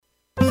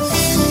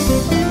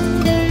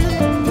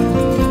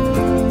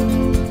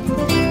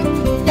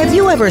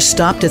ever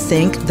stop to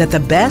think that the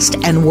best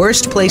and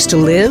worst place to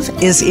live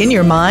is in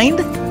your mind?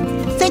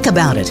 Think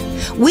about it.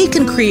 We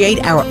can create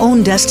our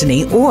own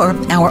destiny or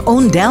our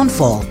own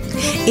downfall.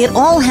 It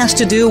all has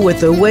to do with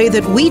the way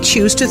that we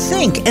choose to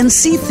think and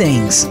see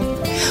things.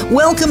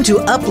 Welcome to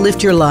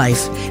Uplift Your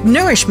Life,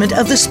 Nourishment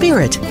of the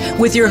Spirit,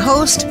 with your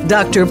host,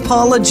 Dr.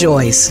 Paula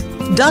Joyce.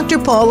 Dr.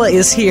 Paula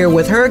is here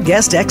with her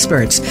guest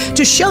experts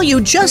to show you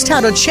just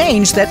how to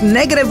change that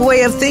negative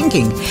way of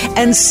thinking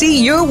and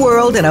see your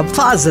world in a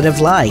positive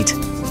light.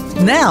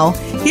 Now,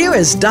 here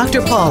is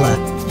Dr. Paula.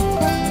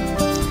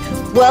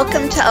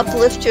 Welcome to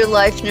Uplift Your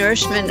Life,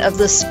 Nourishment of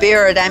the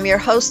Spirit. I'm your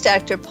host,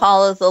 Dr.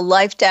 Paula, the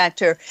Life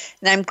Doctor,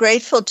 and I'm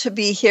grateful to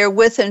be here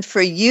with and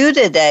for you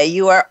today.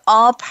 You are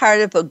all part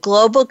of a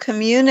global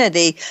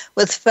community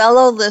with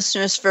fellow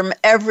listeners from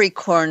every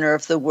corner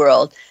of the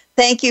world.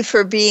 Thank you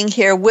for being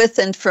here with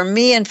and for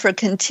me and for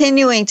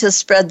continuing to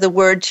spread the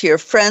word to your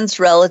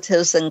friends,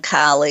 relatives, and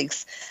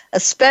colleagues. A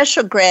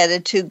special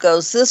gratitude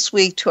goes this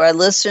week to our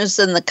listeners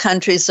in the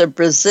countries of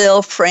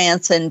Brazil,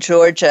 France, and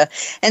Georgia,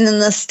 and in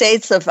the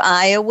states of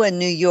Iowa,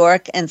 New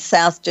York, and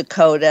South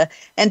Dakota,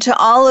 and to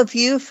all of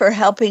you for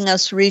helping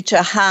us reach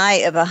a high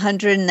of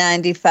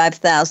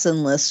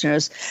 195,000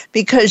 listeners.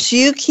 Because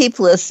you keep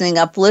listening,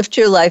 Uplift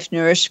Your Life,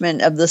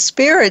 Nourishment of the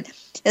Spirit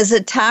is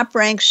a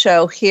top-ranked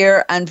show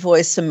here on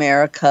Voice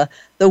America,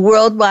 the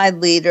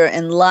worldwide leader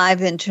in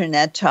live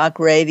internet talk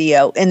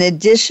radio. In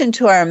addition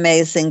to our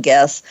amazing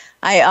guests,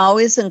 I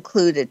always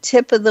include a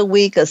tip of the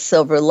week, a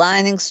silver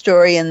lining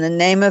story, and the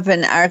name of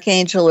an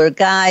archangel or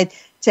guide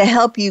to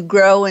help you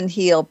grow and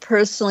heal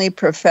personally,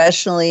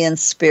 professionally, and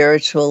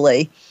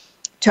spiritually.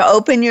 To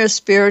open your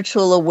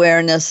spiritual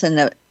awareness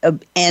and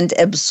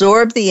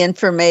absorb the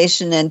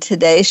information in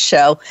today's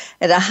show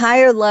at a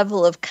higher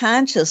level of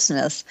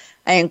consciousness,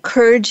 I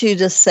encourage you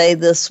to say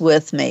this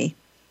with me.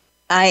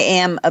 I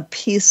am a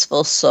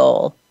peaceful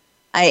soul.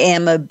 I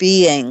am a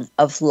being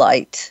of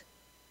light.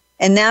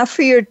 And now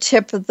for your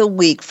tip of the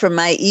week from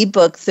my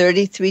ebook,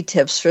 33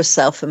 Tips for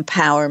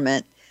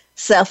Self-Empowerment.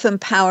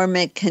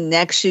 Self-empowerment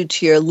connects you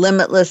to your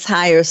limitless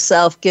higher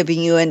self,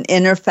 giving you an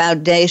inner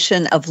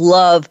foundation of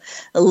love,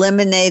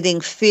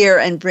 eliminating fear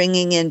and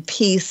bringing in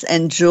peace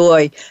and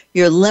joy.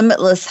 Your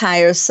limitless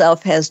higher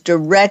self has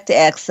direct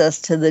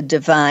access to the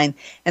divine,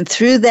 and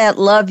through that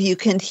love, you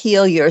can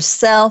heal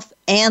yourself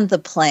and the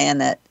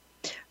planet.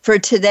 For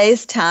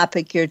today's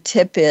topic, your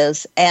tip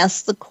is,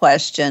 ask the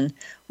question,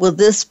 will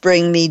this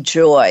bring me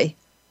joy?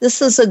 This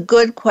is a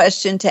good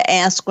question to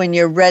ask when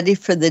you're ready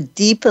for the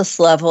deepest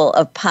level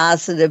of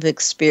positive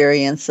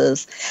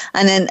experiences.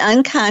 On an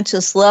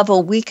unconscious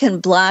level, we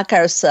can block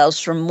ourselves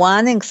from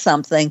wanting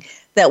something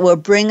that will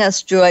bring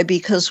us joy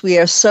because we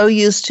are so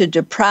used to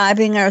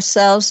depriving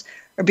ourselves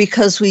or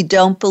because we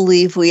don't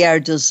believe we are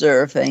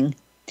deserving.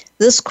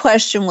 This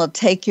question will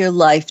take your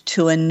life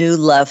to a new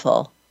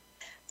level.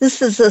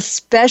 This is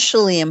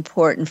especially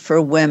important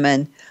for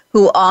women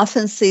who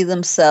often see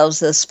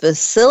themselves as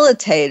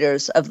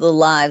facilitators of the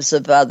lives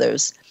of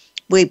others.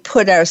 We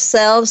put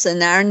ourselves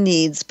and our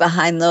needs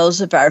behind those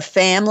of our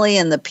family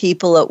and the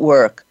people at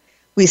work.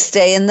 We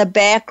stay in the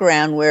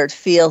background where it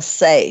feels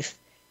safe.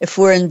 If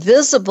we're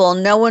invisible,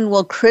 no one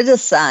will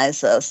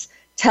criticize us,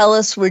 tell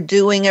us we're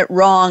doing it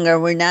wrong or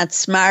we're not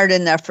smart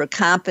enough or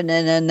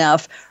competent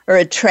enough or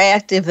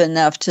attractive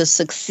enough to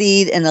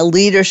succeed in a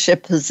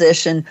leadership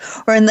position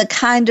or in the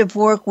kind of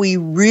work we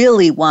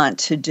really want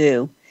to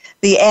do.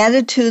 The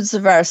attitudes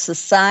of our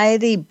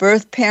society,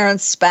 birth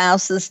parents,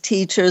 spouses,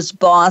 teachers,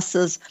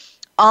 bosses,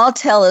 all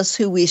tell us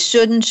who we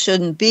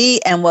shouldn't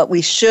be and what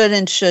we should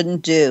and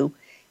shouldn't do.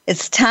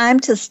 It's time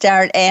to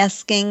start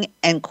asking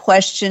and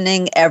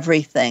questioning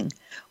everything.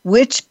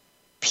 Which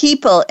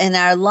people in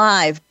our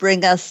life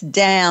bring us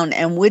down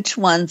and which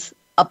ones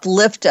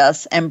uplift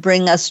us and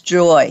bring us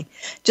joy?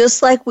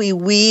 Just like we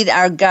weed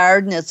our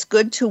garden, it's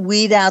good to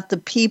weed out the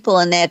people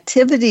and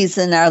activities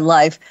in our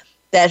life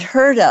that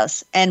hurt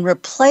us and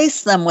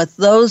replace them with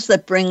those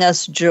that bring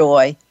us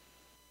joy.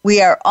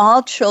 We are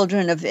all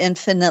children of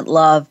infinite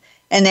love,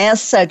 and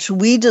as such,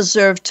 we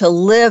deserve to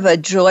live a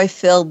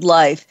joy-filled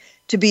life,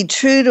 to be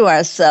true to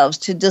ourselves,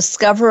 to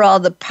discover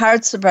all the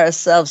parts of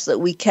ourselves that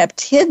we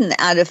kept hidden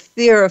out of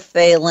fear of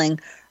failing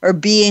or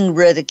being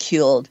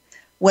ridiculed.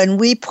 When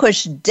we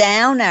push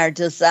down our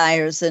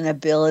desires and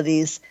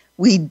abilities,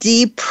 we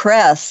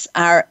depress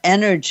our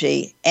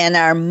energy and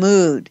our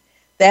mood.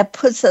 That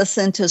puts us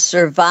into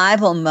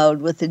survival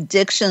mode with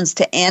addictions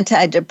to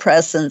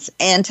antidepressants,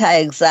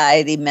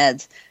 anti-anxiety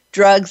meds,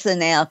 drugs,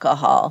 and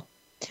alcohol.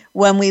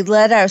 When we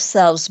let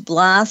ourselves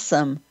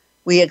blossom,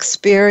 we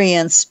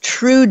experience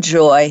true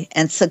joy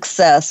and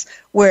success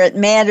where it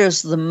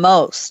matters the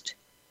most,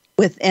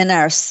 within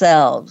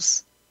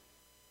ourselves.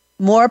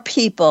 More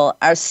people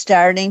are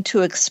starting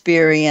to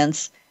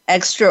experience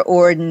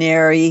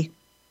extraordinary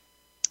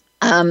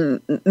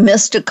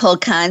mystical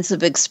kinds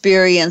of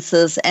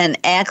experiences and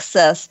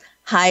access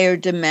higher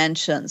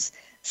dimensions.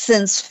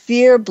 Since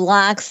fear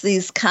blocks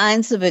these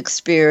kinds of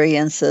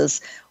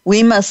experiences,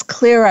 we must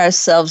clear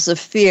ourselves of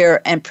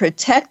fear and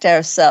protect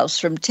ourselves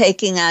from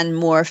taking on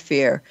more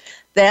fear.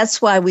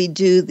 That's why we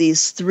do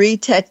these 3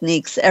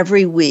 techniques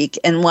every week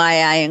and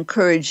why I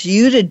encourage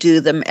you to do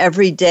them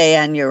every day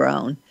on your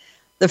own.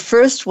 The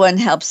first one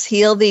helps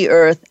heal the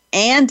earth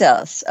and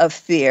us of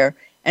fear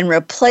and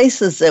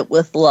replaces it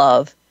with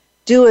love.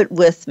 Do it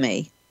with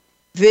me.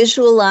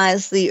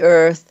 Visualize the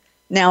earth.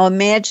 Now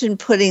imagine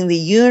putting the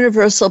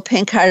universal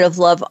pink heart of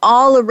love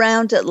all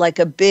around it like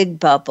a big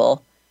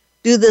bubble.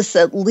 Do this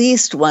at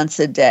least once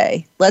a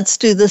day. Let's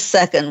do the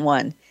second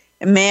one.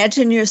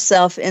 Imagine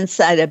yourself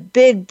inside a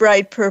big,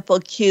 bright purple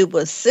cube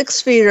with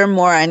 6 feet or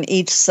more on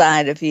each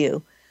side of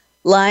you.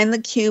 Line the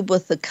cube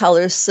with the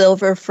color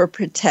silver for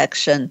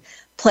protection.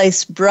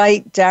 Place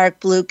bright,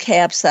 dark blue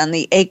caps on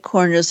the 8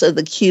 corners of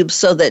the cube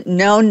so that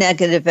no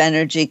negative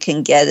energy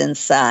can get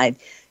inside.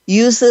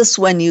 Use this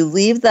when you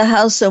leave the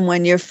house and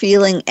when you're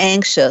feeling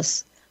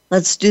anxious.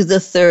 Let's do the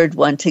third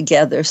one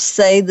together.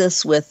 Say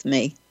this with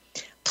me.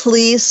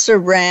 Please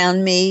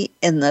surround me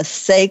in the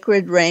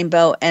sacred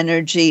rainbow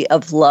energy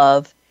of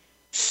love.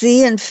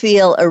 See and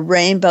feel a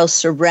rainbow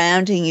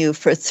surrounding you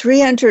for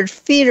 300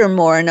 feet or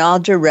more in all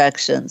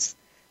directions.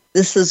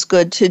 This is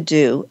good to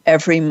do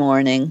every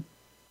morning.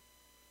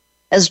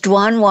 As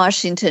Dwan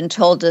Washington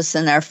told us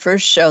in our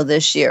first show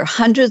this year,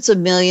 hundreds of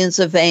millions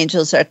of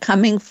angels are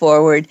coming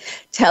forward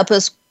to help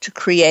us to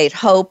create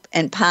hope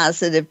and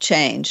positive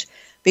change.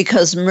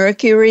 Because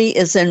Mercury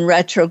is in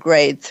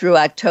retrograde through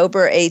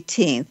October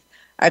 18th,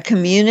 our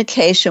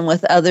communication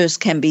with others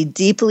can be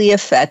deeply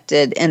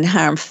affected in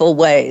harmful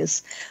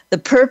ways. The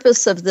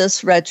purpose of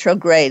this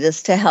retrograde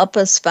is to help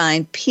us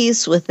find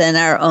peace within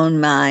our own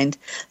mind.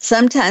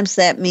 Sometimes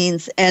that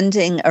means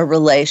ending a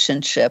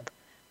relationship.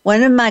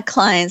 One of my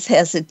clients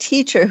has a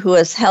teacher who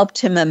has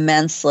helped him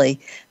immensely.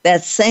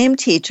 That same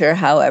teacher,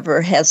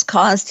 however, has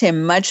caused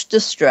him much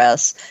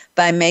distress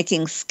by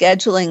making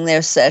scheduling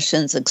their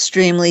sessions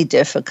extremely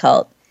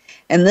difficult.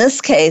 In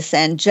this case,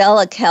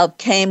 angelic help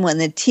came when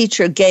the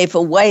teacher gave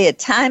away a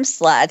time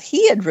slot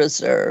he had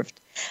reserved.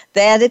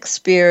 That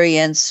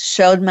experience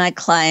showed my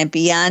client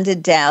beyond a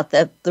doubt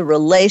that the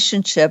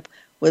relationship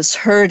was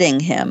hurting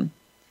him.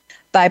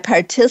 By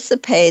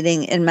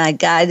participating in my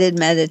guided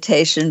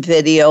meditation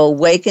video,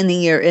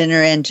 Awakening Your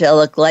Inner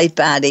Angelic Light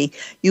Body,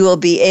 you will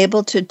be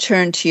able to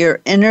turn to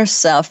your inner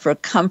self for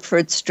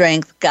comfort,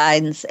 strength,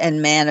 guidance,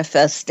 and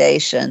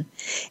manifestation.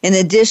 In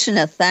addition,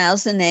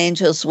 1,000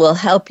 angels will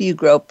help you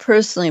grow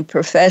personally,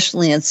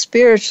 professionally, and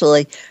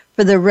spiritually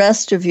for the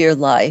rest of your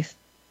life.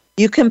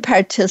 You can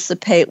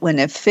participate when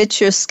it fits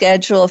your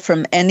schedule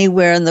from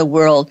anywhere in the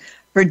world.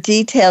 For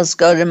details,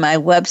 go to my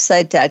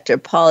website,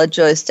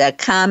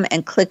 drpaulajoyce.com,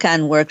 and click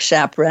on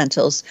Workshop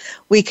Rentals.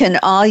 We can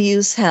all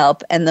use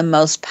help, and the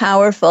most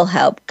powerful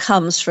help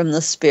comes from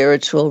the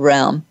spiritual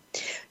realm.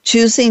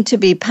 Choosing to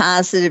be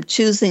positive,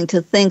 choosing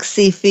to think,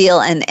 see, feel,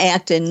 and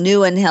act in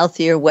new and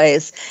healthier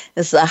ways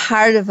is the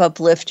heart of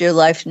Uplift Your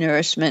Life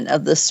Nourishment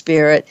of the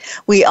Spirit.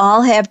 We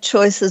all have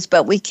choices,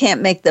 but we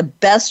can't make the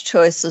best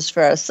choices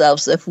for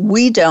ourselves if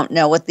we don't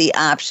know what the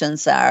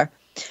options are.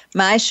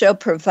 My show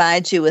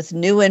provides you with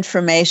new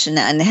information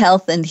on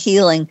health and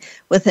healing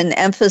with an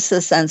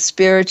emphasis on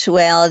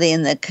spirituality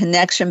and the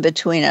connection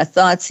between our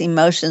thoughts,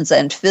 emotions,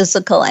 and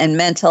physical and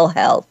mental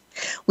health.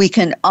 We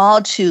can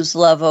all choose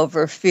love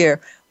over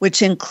fear,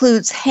 which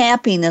includes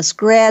happiness,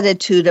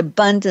 gratitude,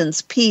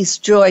 abundance, peace,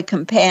 joy,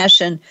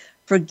 compassion,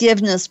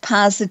 forgiveness,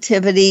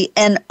 positivity,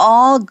 and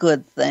all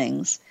good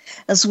things.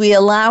 As we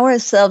allow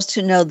ourselves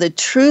to know the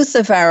truth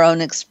of our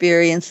own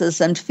experiences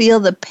and feel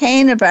the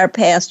pain of our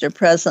past or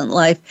present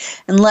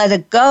life and let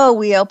it go,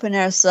 we open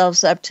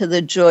ourselves up to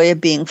the joy of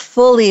being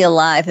fully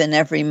alive in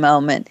every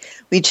moment.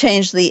 We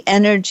change the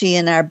energy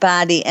in our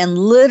body and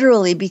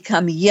literally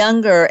become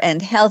younger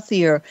and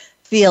healthier,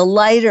 feel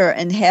lighter,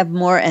 and have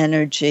more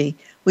energy.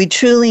 We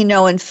truly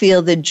know and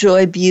feel the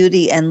joy,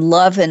 beauty, and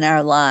love in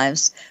our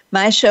lives.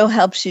 My show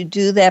helps you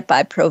do that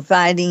by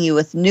providing you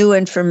with new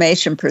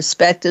information,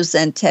 perspectives,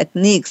 and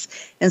techniques,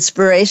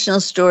 inspirational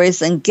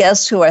stories, and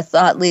guests who are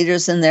thought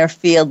leaders in their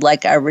field,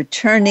 like our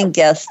returning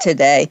guest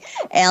today,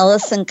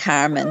 Allison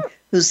Carmen,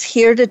 who's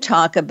here to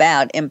talk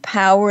about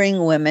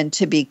empowering women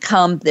to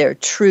become their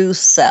true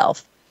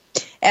self.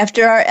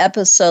 After our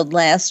episode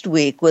last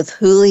week with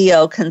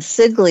Julio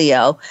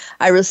Consiglio,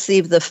 I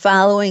received the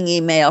following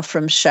email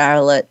from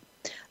Charlotte.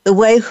 The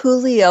way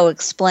Julio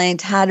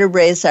explained how to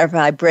raise our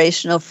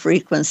vibrational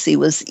frequency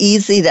was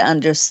easy to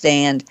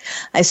understand.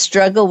 I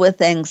struggle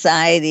with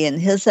anxiety, and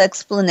his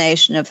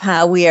explanation of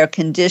how we are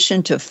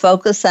conditioned to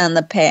focus on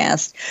the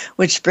past,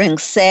 which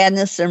brings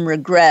sadness and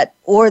regret,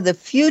 or the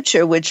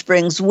future, which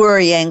brings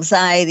worry,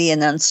 anxiety,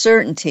 and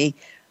uncertainty,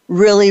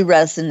 really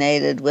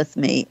resonated with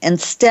me.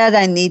 Instead,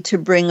 I need to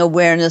bring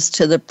awareness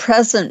to the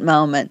present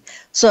moment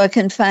so I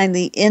can find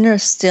the inner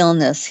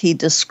stillness he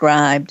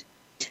described.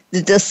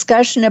 The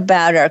discussion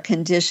about our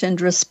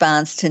conditioned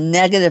response to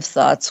negative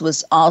thoughts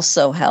was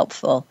also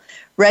helpful.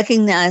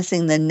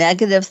 Recognizing the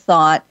negative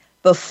thought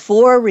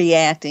before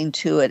reacting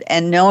to it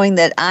and knowing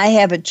that I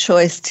have a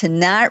choice to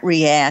not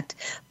react,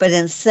 but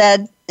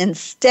instead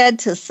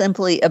to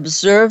simply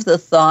observe the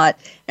thought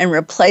and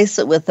replace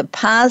it with a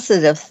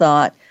positive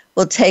thought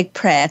will take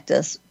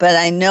practice, but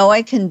I know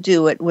I can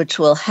do it, which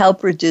will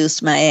help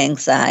reduce my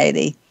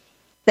anxiety.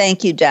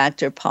 Thank you,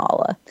 Dr.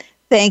 Paula.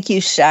 Thank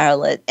you,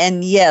 Charlotte.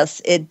 And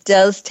yes, it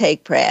does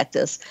take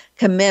practice,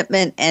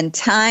 commitment, and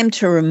time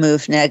to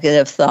remove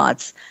negative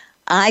thoughts.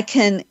 I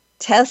can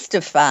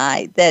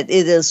testify that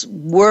it is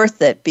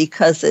worth it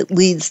because it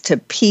leads to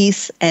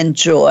peace and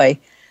joy.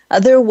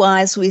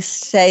 Otherwise, we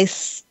stay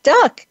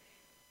stuck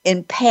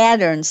in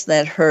patterns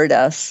that hurt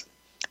us.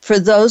 For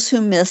those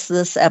who missed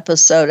this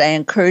episode, I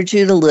encourage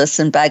you to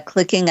listen by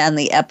clicking on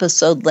the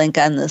episode link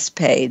on this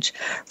page.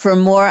 For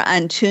more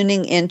on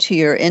tuning into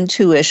your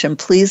intuition,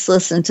 please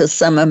listen to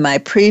some of my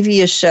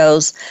previous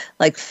shows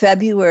like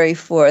February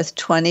 4th,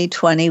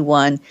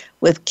 2021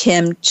 with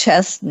Kim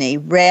Chesney,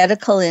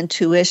 Radical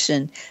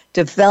Intuition,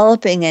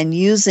 Developing and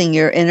Using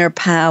Your Inner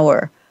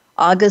Power.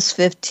 August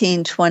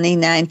 15,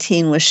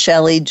 2019 with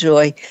Shelley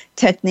Joy,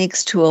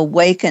 Techniques to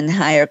Awaken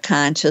Higher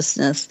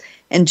Consciousness.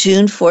 And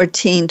June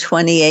 14,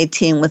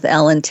 2018 with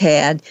Ellen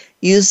Tadd,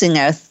 Using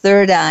Our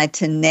Third Eye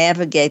to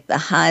Navigate the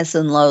Highs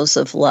and Lows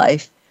of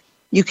Life.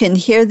 You can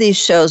hear these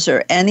shows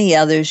or any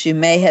others you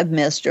may have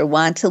missed or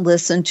want to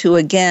listen to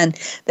again.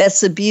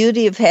 That's the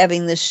beauty of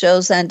having the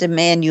shows on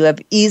demand. You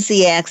have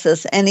easy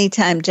access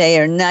anytime, day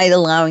or night,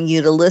 allowing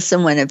you to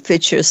listen when it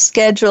fits your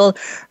schedule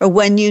or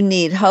when you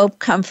need hope,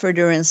 comfort,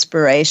 or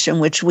inspiration,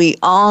 which we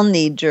all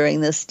need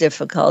during this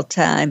difficult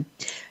time.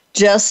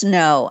 Just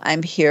know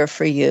I'm here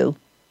for you.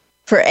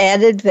 For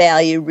added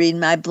value, read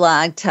my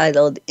blog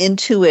titled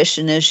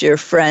Intuition is Your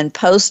Friend,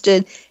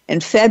 posted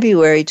in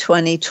February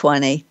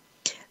 2020.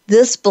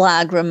 This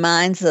blog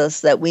reminds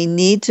us that we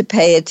need to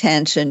pay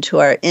attention to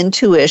our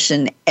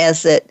intuition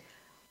as it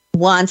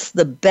wants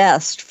the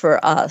best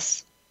for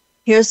us.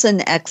 Here's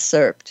an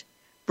excerpt.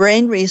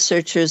 Brain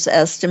researchers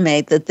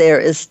estimate that there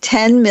is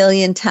 10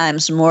 million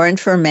times more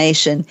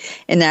information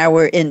in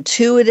our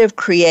intuitive,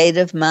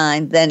 creative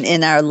mind than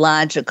in our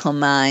logical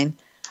mind.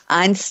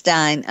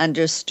 Einstein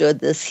understood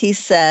this. He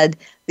said,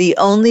 the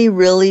only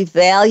really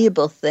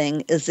valuable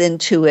thing is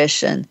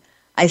intuition.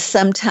 I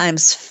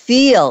sometimes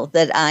feel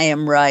that I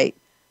am right.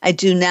 I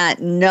do not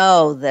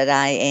know that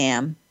I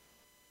am.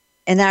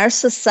 In our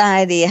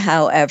society,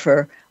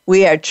 however,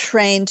 we are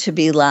trained to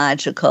be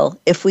logical.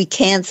 If we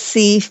can't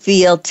see,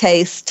 feel,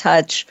 taste,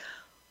 touch,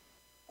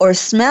 or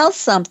smell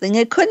something,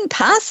 it couldn't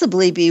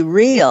possibly be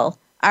real.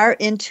 Our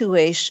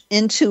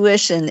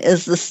intuition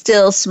is the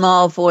still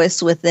small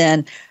voice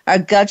within, our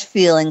gut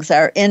feelings,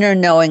 our inner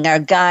knowing, our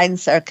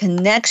guidance, our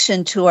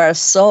connection to our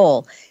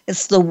soul.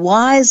 It's the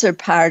wiser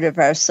part of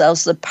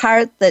ourselves, the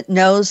part that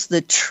knows the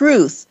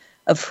truth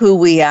of who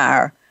we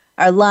are.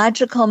 Our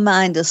logical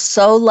mind is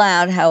so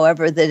loud,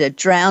 however, that it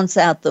drowns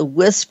out the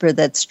whisper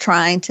that's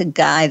trying to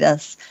guide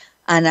us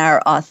on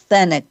our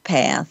authentic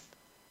path.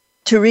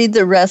 To read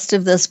the rest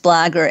of this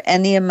blog or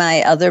any of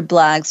my other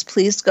blogs,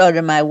 please go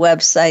to my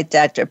website,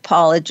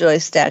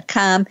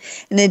 drpaulajoyce.com.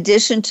 In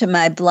addition to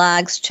my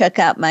blogs, check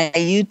out my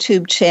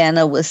YouTube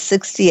channel with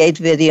 68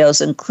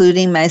 videos,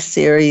 including my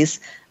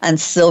series on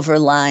silver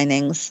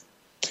linings.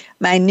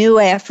 My new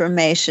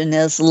affirmation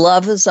is,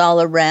 love is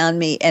all around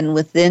me and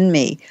within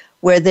me.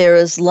 Where there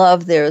is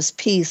love, there is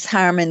peace,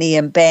 harmony,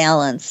 and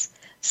balance.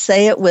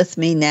 Say it with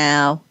me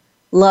now.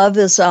 Love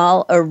is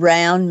all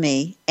around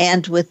me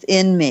and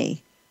within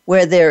me.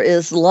 Where there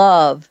is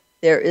love,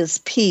 there is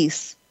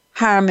peace,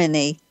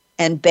 harmony,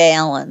 and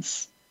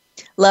balance.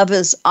 Love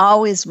is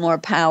always more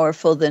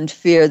powerful than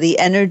fear. The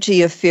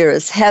energy of fear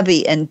is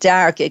heavy and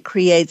dark. It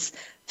creates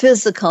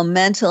physical,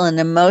 mental, and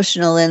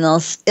emotional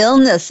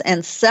illness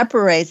and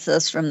separates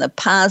us from the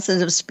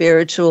positive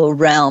spiritual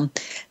realm.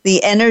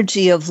 The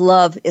energy of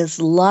love is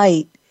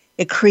light.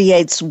 It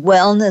creates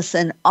wellness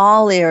in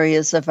all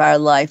areas of our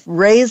life,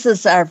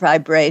 raises our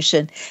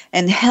vibration,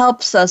 and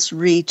helps us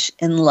reach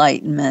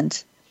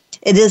enlightenment.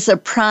 It is a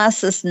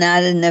process,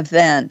 not an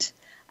event.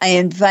 I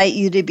invite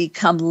you to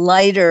become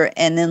lighter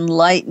and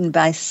enlightened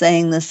by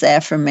saying this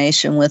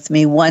affirmation with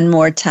me one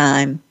more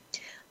time.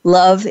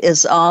 Love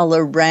is all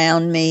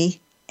around me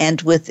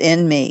and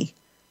within me.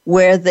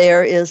 Where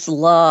there is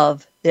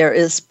love, there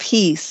is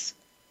peace,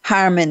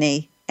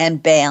 harmony,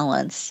 and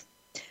balance.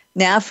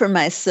 Now for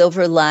my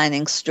silver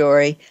lining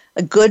story.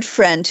 A good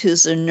friend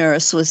who's a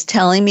nurse was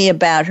telling me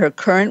about her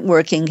current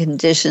working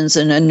conditions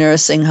in a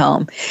nursing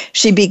home.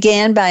 She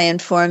began by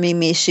informing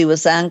me she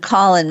was on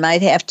call and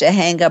might have to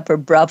hang up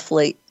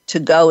abruptly to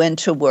go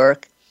into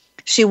work.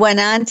 She went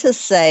on to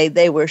say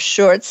they were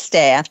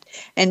short-staffed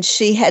and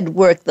she had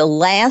worked the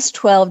last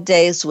 12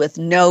 days with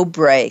no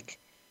break.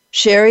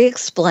 Sherry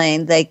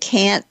explained they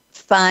can't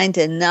find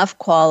enough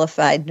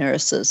qualified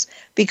nurses.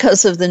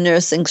 Because of the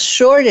nursing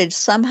shortage,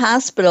 some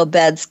hospital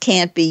beds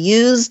can't be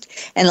used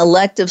and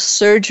elective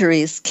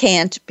surgeries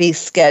can't be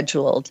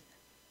scheduled.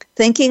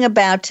 Thinking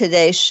about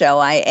today's show,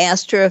 I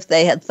asked her if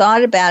they had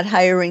thought about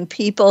hiring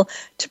people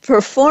to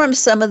perform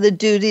some of the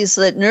duties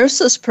that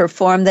nurses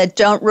perform that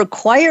don't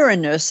require a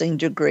nursing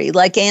degree,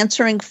 like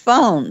answering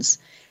phones.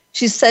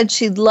 She said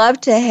she'd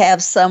love to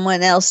have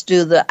someone else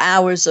do the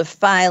hours of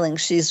filing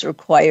she's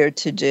required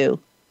to do.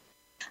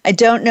 I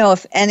don't know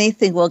if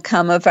anything will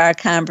come of our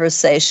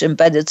conversation,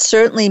 but it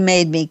certainly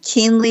made me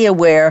keenly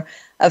aware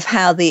of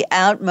how the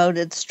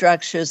outmoded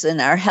structures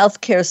in our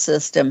healthcare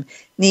system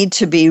need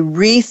to be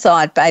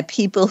rethought by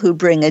people who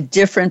bring a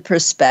different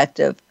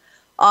perspective.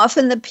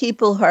 Often the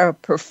people who are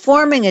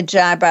performing a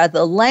job are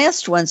the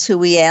last ones who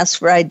we ask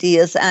for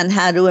ideas on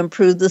how to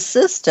improve the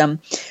system,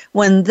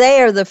 when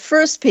they are the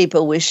first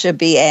people we should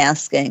be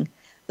asking.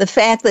 The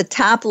fact that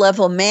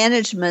top-level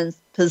management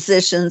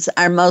positions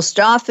are most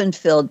often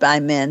filled by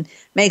men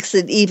makes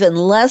it even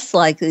less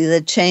likely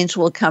that change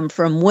will come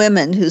from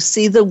women who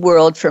see the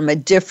world from a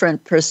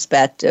different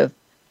perspective.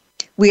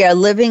 We are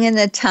living in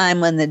a time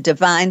when the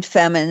divine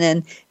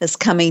feminine is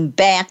coming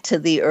back to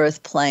the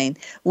earth plane.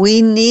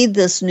 We need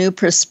this new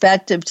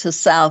perspective to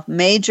solve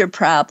major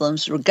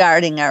problems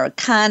regarding our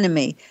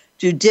economy,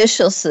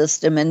 judicial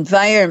system,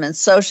 environment,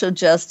 social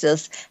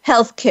justice,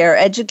 healthcare,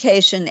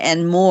 education,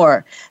 and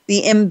more.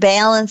 The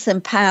imbalance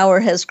in power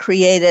has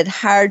created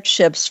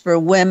hardships for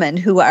women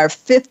who are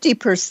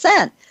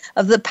 50%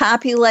 of the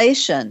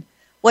population.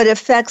 What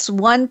affects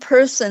one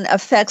person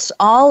affects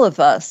all of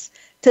us.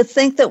 To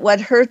think that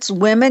what hurts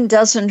women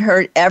doesn't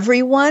hurt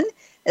everyone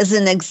is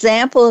an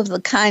example of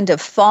the kind of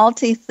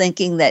faulty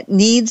thinking that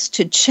needs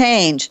to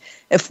change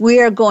if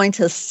we are going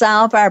to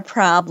solve our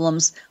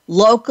problems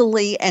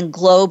locally and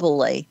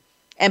globally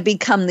and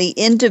become the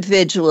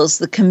individuals,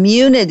 the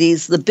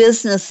communities, the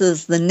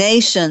businesses, the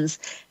nations,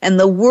 and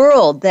the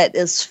world that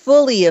is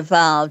fully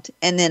evolved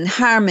and in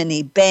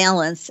harmony,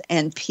 balance,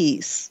 and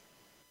peace.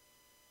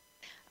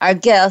 Our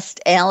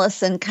guest,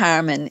 Allison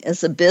Carmen,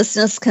 is a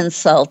business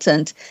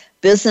consultant,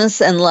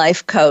 business and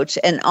life coach,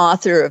 and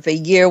author of A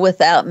Year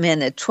Without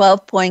Men, a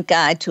 12-point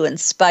guide to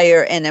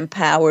inspire and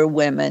empower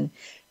women.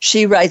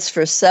 She writes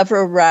for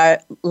several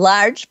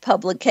large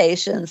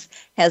publications,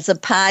 has a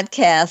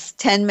podcast,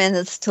 10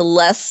 Minutes to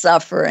Less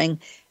Suffering,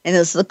 and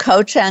is the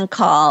coach on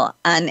call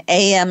on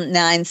AM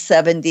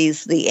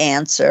 970's The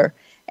Answer.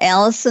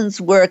 Allison's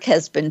work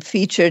has been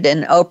featured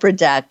in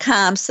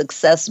Oprah.com,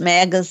 Success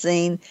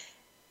Magazine,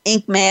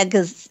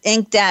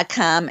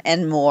 Inc.com,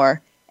 and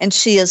more. And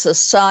she is a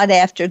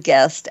sought-after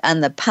guest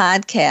on the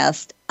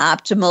podcast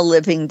Optimal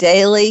Living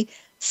Daily,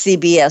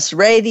 CBS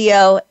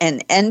Radio,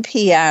 and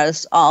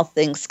NPR's All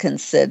Things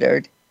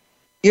Considered.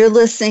 You're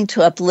listening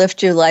to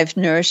Uplift Your Life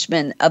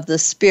Nourishment of the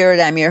Spirit.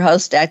 I'm your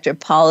host, Dr.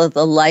 Paula,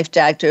 the Life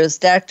Doctor. As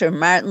Dr.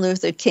 Martin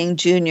Luther King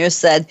Jr.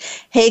 said,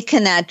 hate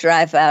cannot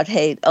drive out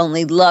hate.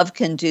 Only love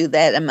can do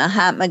that. And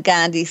Mahatma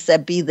Gandhi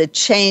said, be the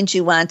change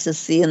you want to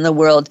see in the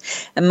world.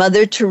 And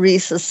Mother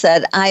Teresa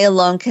said, I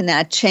alone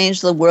cannot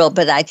change the world,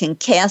 but I can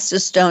cast a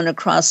stone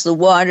across the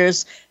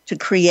waters to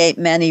create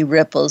many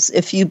ripples.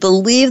 If you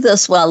believe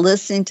this while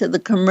listening to the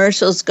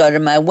commercials, go to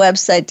my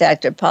website,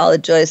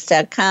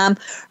 drpaulajoyce.com,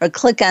 or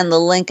click on the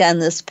link on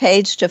this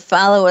page to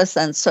follow us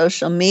on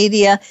social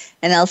media,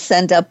 and I'll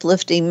send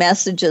uplifting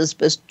messages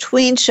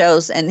between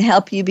shows and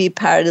help you be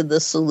part of the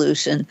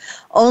solution.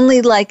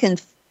 Only like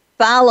and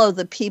follow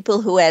the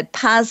people who add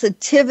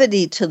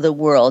positivity to the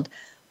world.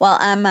 While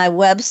on my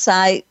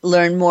website,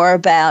 learn more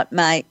about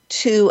my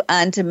 2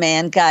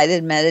 on-demand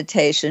guided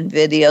meditation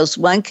videos.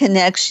 One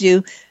connects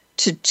you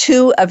to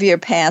 2 of your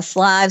past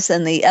lives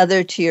and the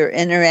other to your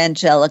inner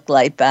angelic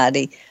light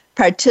body.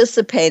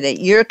 Participate at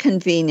your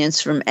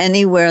convenience from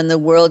anywhere in the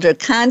world, or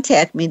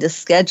contact me to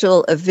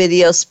schedule a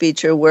video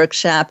speech or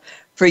workshop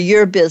for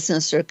your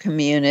business or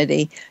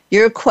community.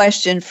 Your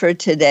question for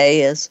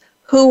today is,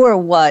 who or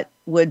what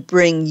would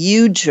bring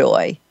you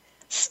joy?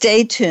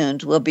 Stay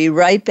tuned. We'll be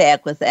right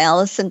back with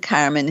Allison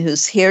Carmen,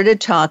 who's here to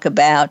talk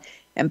about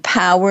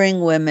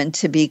empowering women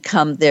to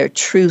become their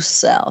true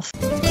self.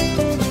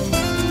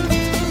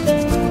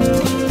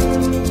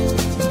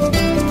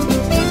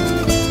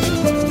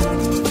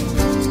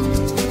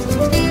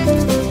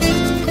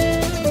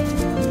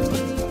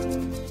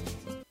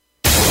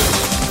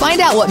 Find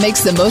out what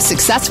makes the most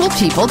successful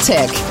people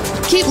tick.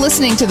 Keep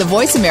listening to the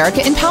Voice America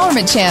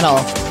Empowerment Channel.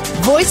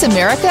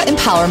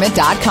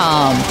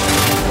 VoiceAmericaEmpowerment.com.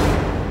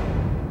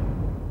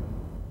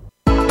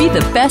 Be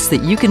the best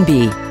that you can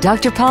be.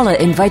 Dr. Paula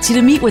invites you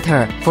to meet with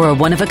her for a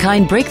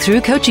one-of-a-kind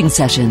breakthrough coaching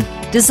session.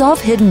 Dissolve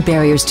hidden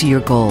barriers to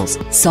your goals,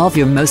 solve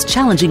your most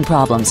challenging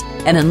problems,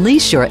 and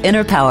unleash your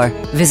inner power.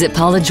 Visit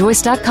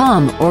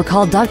paulajoyce.com or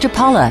call Dr.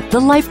 Paula, the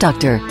Life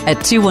Doctor, at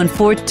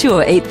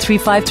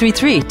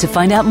 214-208-3533 to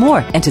find out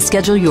more and to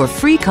schedule your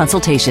free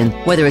consultation.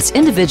 Whether it's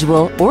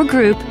individual or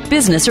group,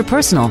 business or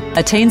personal,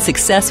 attain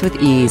success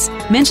with ease.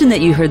 Mention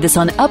that you heard this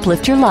on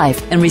Uplift Your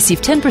Life and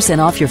receive 10%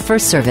 off your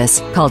first service.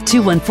 Call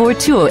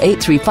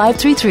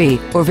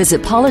 214-208-3533 or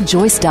visit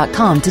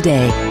paulajoyce.com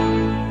today.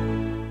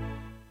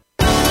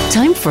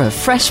 Time for a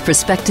fresh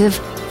perspective.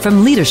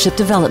 From leadership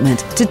development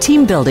to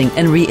team building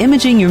and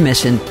re-imaging your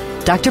mission,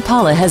 Dr.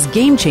 Paula has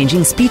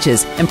game-changing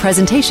speeches and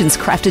presentations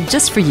crafted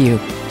just for you.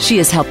 She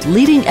has helped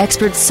leading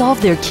experts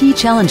solve their key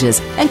challenges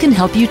and can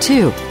help you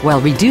too,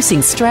 while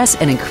reducing stress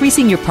and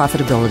increasing your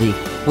profitability.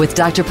 With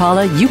Dr.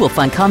 Paula, you will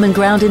find common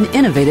ground and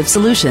innovative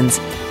solutions.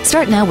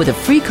 Start now with a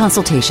free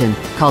consultation.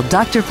 Call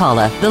Dr.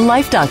 Paula, the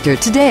Life Doctor,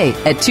 today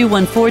at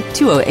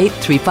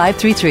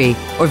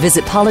 214-208-3533 or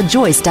visit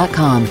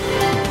paulajoyce.com.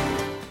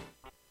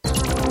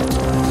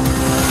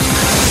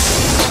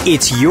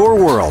 It's your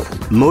world.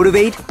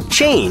 Motivate,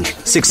 change,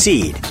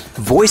 succeed.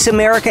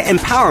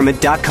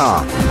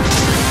 VoiceAmericaEmpowerment.com.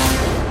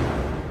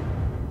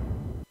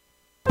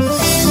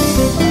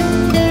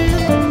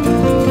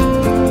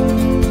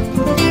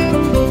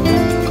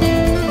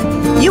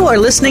 You are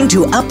listening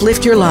to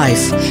Uplift Your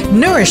Life,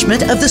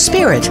 Nourishment of the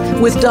Spirit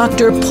with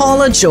Dr.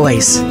 Paula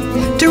Joyce.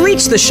 To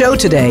reach the show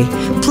today,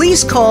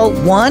 please call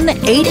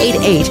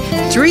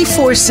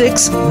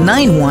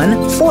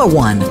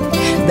 1-888-346-9141.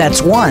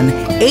 That's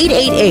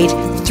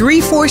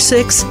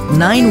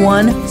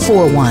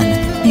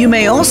 1-888-346-9141. You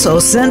may also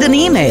send an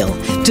email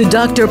to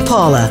Dr.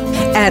 Paula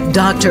at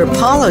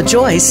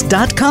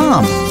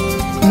drpaulajoyce.com.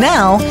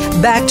 Now,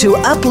 back to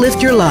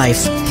Uplift Your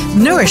Life,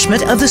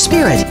 Nourishment of the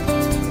Spirit.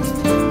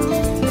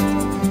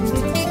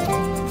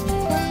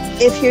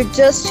 If you're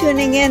just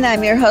tuning in,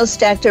 I'm your host,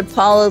 Dr.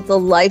 Paula, the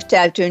Life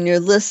Doctor, and you're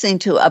listening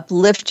to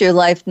Uplift Your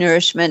Life,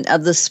 Nourishment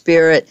of the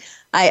Spirit.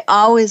 I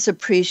always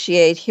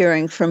appreciate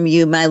hearing from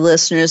you, my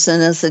listeners,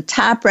 and as a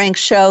top-ranked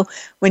show,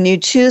 when you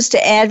choose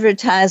to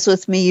advertise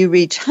with me, you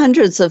reach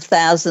hundreds of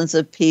thousands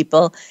of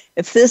people.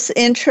 If this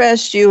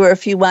interests you, or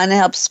if you want to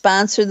help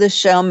sponsor the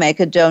show, make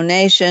a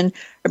donation,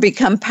 or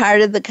become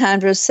part of the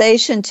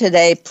conversation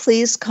today,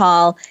 please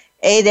call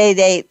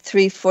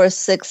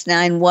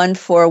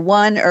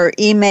 888-346-9141 or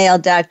email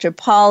Dr.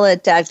 Paula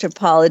at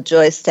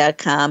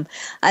drpaulajoyce.com.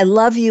 I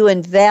love you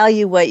and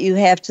value what you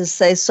have to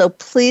say, so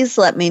please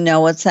let me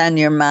know what's on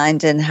your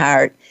mind and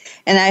heart.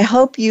 And I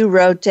hope you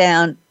wrote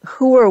down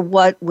who or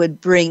what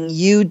would bring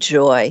you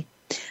joy.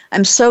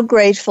 I'm so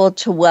grateful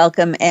to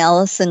welcome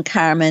Allison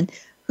Carmen,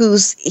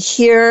 who's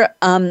here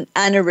on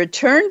a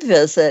return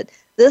visit,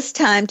 this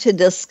time to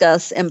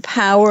discuss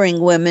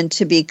empowering women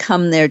to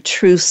become their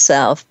true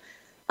self.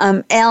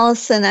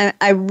 Allison,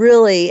 I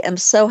really am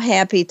so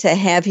happy to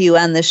have you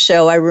on the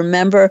show. I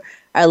remember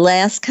our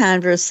last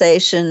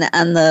conversation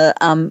on the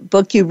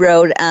book you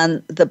wrote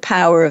on the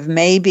power of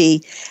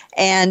maybe,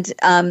 and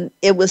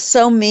it was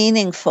so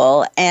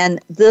meaningful. And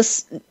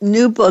this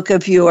new book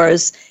of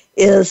yours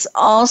is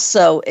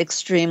also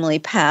extremely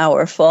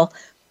powerful.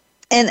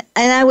 And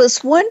I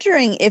was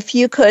wondering if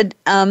you could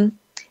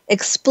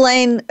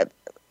explain,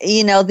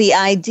 the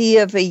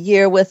idea of a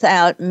year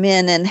without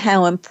men and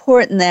how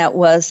important that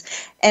was.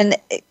 And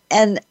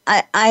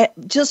I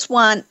just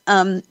want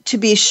to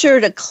be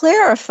sure to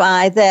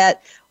clarify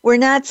that we're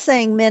not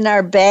saying men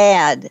are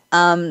bad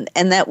and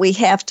that we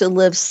have to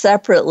live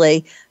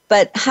separately,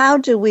 but how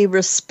do we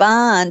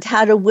respond?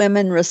 How do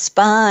women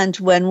respond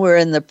when we're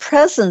in the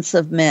presence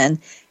of men?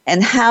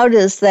 And how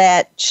does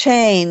that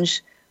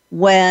change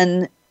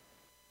when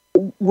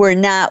we're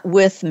not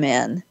with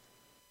men?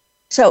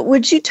 So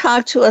would you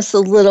talk to us a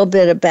little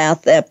bit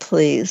about that,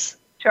 please?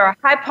 Sure.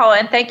 Hi, Paula,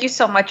 and thank you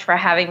so much for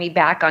having me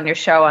back on your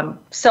show. I'm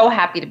so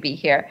happy to be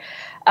here.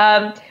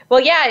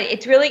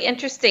 It's really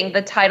interesting,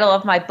 the title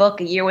of my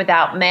book, A Year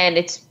Without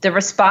Men. The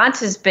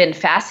response has been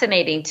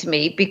fascinating to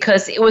me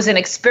because it was an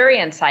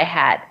experience I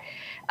had.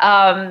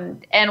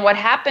 And what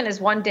happened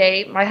is one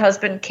day my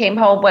husband came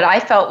home, what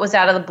I felt was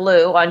out of the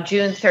blue, on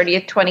June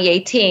 30th,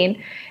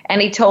 2018,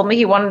 and he told me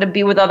he wanted to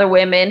be with other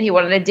women, he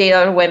wanted to date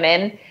other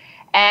women.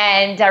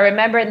 And I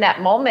remember in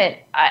that moment,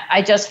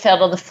 I just fell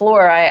to the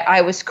floor.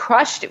 I was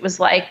crushed. It was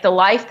like the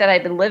life that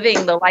I'd been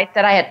living, the life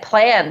that I had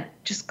planned,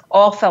 just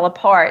all fell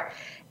apart.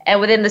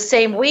 And within the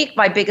same week,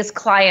 my biggest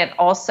client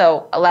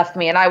also left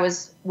me, and I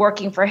was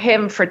working for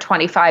him for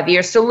 25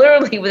 years. So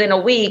literally within a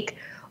week,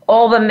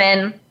 all the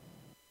men,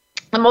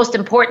 the most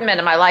important men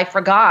in my life,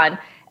 were gone.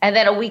 And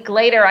then a week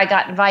later, I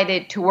got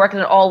invited to work in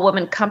an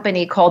all-woman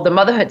company called the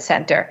Motherhood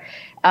Center.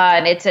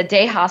 And it's a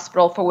day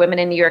hospital for women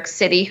in New York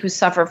City who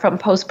suffer from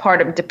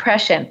postpartum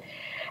depression.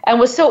 And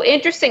what's so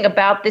interesting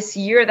about this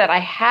year that I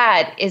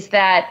had is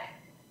that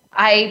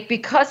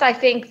because I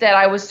think that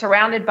I was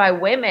surrounded by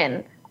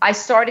women, I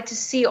started to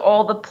see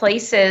all the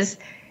places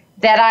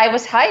that I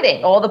was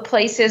hiding, all the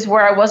places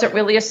where I wasn't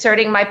really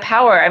asserting my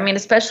power. I mean,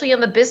 especially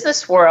in the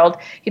business world,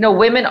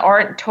 women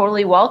aren't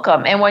totally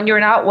welcome. And when you're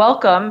not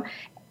welcome,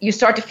 you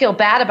start to feel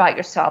bad about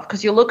yourself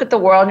because you look at the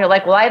world and you're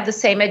like, well, I have the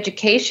same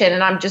education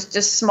and I'm just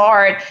as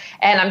smart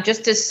and I'm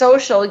just as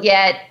social,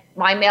 yet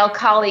my male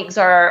colleagues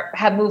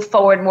have moved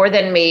forward more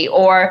than me,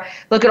 or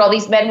look at all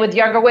these men with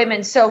younger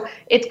women. So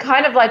it's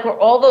kind of like where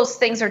all those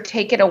things are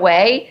taken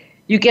away,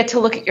 you get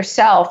to look at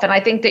yourself. And I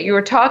think that you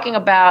were talking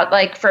about,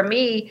 like, for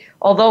me,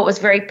 although it was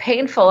very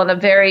painful and a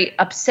very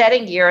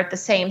upsetting year at the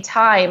same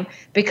time,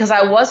 because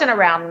I wasn't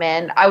around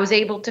men, I was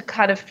able to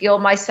kind of feel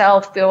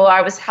myself, feel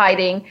I was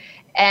hiding.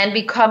 and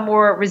become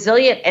more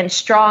resilient and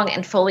strong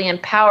and fully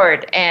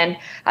empowered. And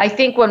I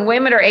think when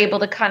women are able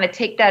to kind of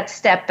take that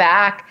step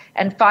back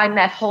and find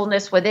that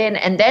wholeness within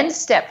and then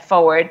step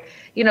forward,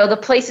 the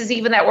places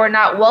even that we're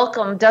not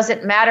welcome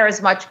doesn't matter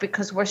as much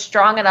because we're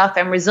strong enough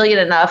and resilient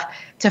enough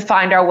to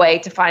find our way,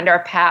 to find our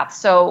path.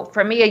 So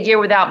for me, A Year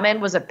Without Men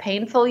was a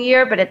painful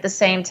year, but at the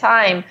same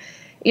time,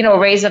 a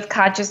raise of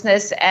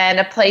consciousness and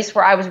a place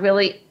where I was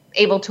really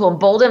able to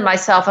embolden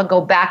myself and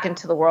go back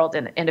into the world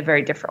in a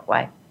very different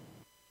way.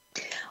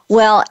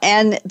 Well,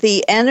 and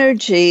the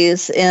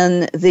energies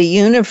in the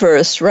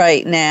universe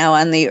right now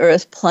on the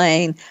earth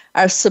plane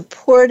are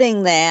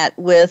supporting that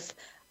with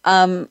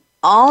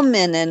all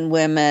men and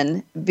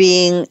women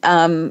being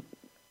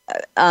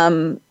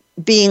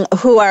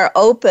who are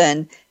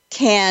open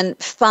can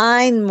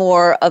find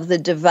more of the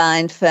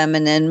divine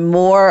feminine,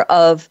 more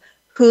of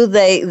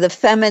the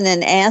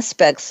feminine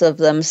aspects of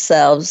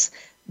themselves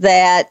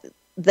that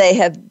they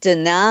have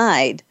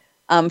denied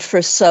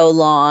for so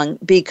long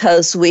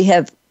because we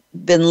have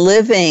been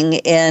living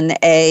in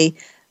a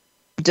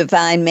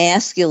divine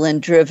masculine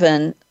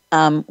driven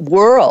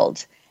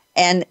world.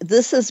 And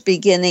this is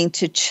beginning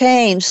to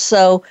change.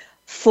 So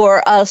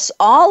for us,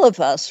 all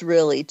of us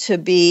really, to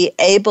be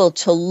able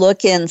to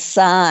look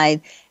inside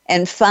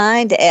and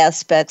find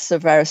aspects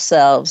of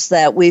ourselves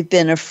that we've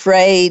been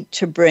afraid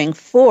to bring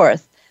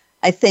forth,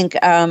 I think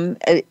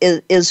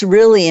is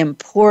really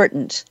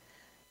important.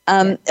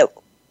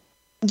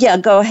 Yeah,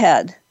 go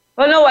ahead.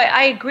 Well, no,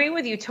 I agree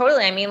with you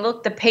totally. I mean,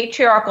 look, the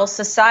patriarchal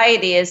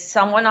society is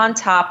someone on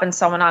top and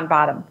someone on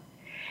bottom.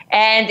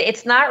 And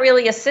it's not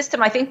really a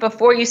system. I think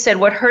before you said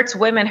what hurts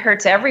women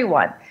hurts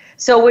everyone.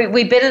 So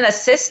we've been in a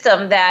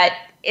system that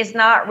is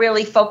not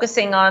really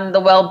focusing on the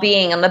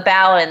well-being and the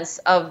balance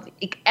of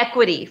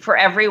equity for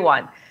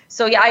everyone.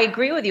 So yeah, I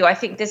agree with you. I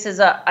think this is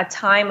a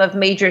time of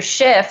major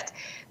shift.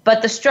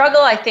 But the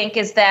struggle, I think,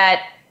 is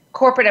that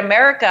corporate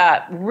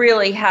America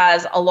really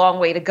has a long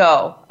way to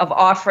go of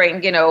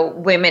offering,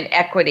 women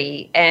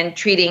equity and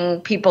treating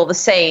people the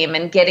same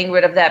and getting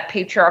rid of that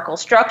patriarchal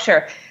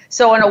structure.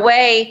 So in a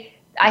way,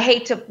 I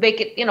hate to make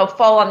it,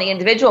 fall on the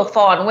individual,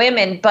 fall on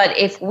women, but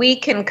if we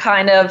can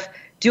kind of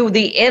do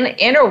the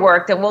inner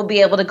work, then we'll be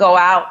able to go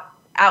out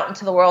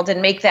into the world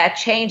and make that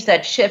change,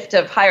 that shift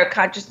of higher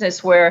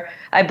consciousness where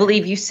I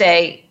believe you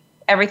say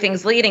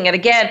everything's leading. And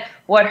again,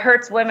 what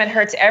hurts women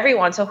hurts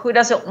everyone. So who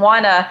doesn't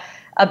want a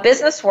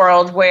business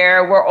world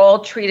where we're all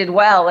treated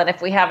well? And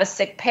if we have a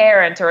sick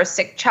parent or a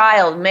sick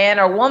child, man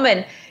or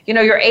woman,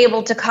 you're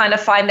able to kind of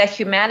find that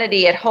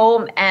humanity at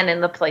home and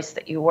in the place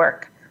that you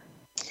work.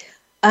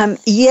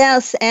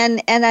 Yes,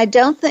 and I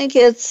don't think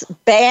it's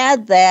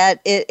bad that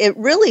it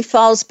really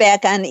falls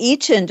back on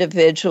each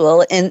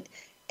individual. And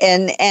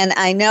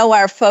I know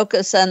our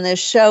focus on this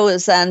show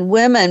is on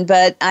women,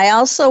 but I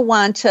also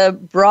want to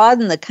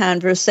broaden the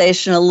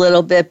conversation a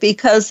little bit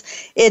because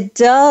it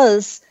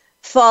does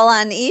fall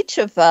on each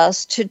of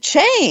us to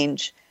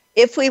change.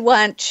 If we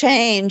want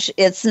change,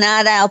 it's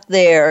not out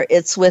there,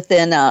 it's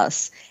within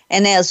us.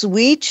 And as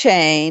we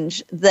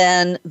change,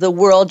 then the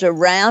world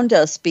around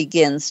us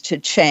begins to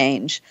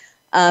change.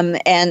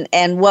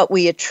 And what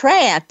we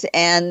attract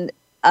and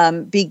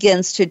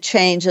begins to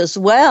change as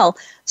well.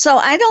 So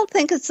I don't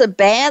think it's a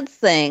bad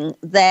thing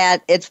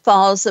that it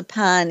falls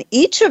upon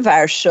each of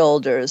our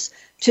shoulders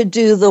to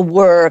do the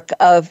work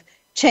of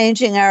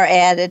changing our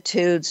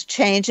attitudes,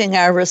 changing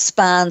our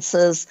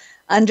responses,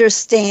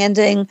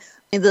 understanding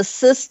the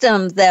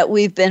system that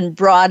we've been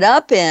brought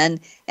up in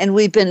and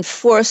we've been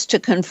forced to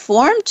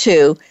conform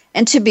to,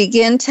 and to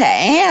begin to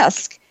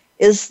ask,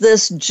 is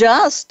this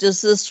just?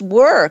 Does this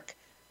work?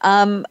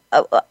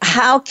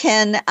 How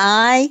can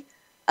I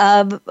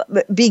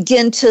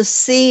begin to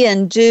see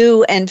and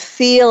do and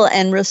feel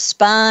and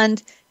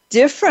respond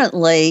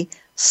differently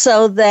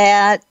so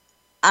that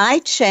I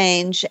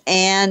change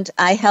and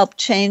I help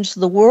change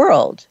the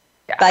world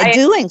by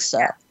doing so?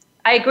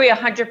 I agree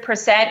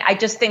 100%. I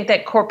just think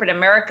that corporate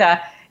America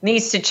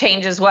needs to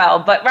change as well.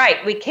 But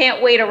right, we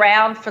can't wait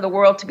around for the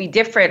world to be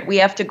different. We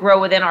have to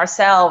grow within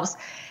ourselves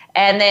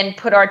and then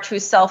put our true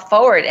self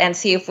forward and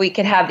see if we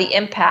can have the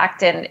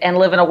impact and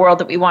live in a world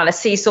that we want to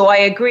see. So I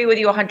agree with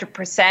you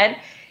 100%.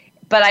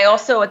 But I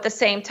also, at the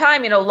same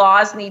time,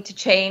 laws need to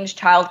change,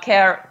 child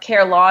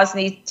care laws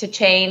need to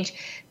change,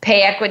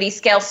 pay equity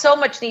scale, so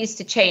much needs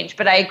to change.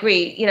 But I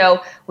agree,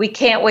 we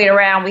can't wait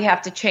around. We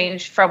have to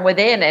change from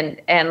within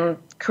and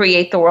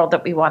create the world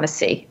that we want to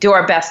see, do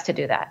our best to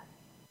do that.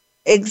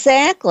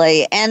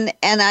 Exactly. And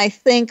I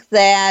think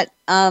that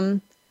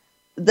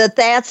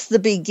that's the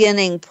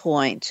beginning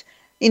point.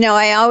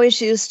 I always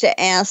used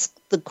to ask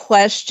the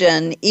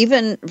question,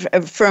 even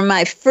for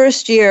my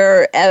first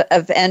year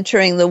of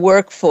entering the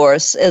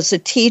workforce as a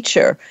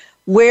teacher,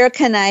 where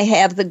can I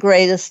have the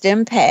greatest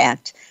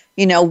impact?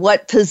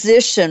 What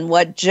position,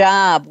 what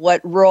job,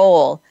 what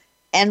role?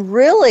 And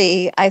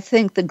really, I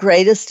think the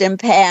greatest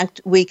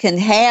impact we can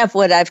have,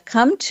 what I've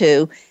come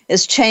to,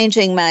 is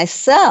changing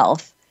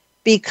myself,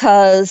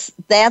 because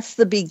that's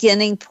the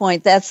beginning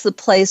point. That's the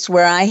place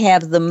where I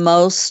have the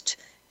most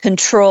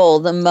control,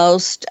 the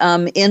most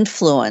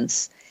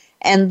influence.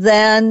 And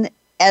then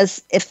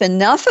as if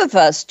enough of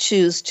us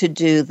choose to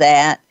do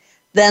that,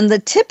 then the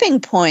tipping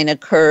point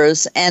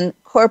occurs and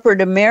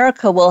corporate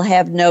America will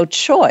have no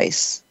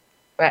choice.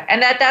 Right.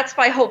 And that's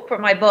my hope for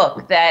my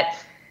book, that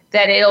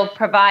it'll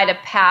provide a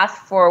path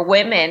for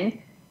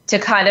women to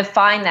kind of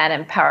find that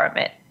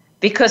empowerment.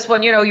 Because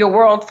when, your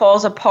world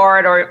falls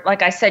apart, or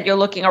like I said, you're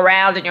looking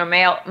around and your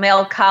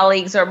male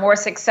colleagues are more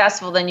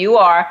successful than you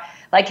are,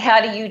 like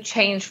how do you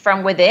change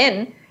from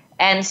within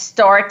and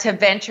start to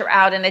venture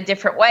out in a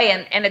different way?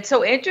 And it's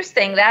so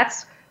interesting.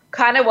 That's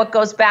kind of what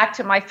goes back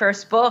to my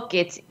first book.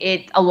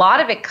 A lot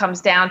of it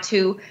comes down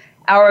to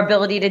our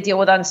ability to deal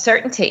with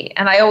uncertainty.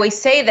 And I always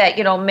say that,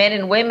 men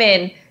and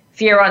women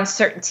fear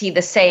uncertainty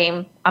the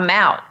same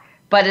amount,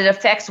 but it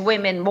affects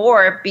women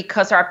more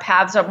because our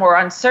paths are more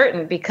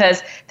uncertain,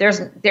 because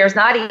there's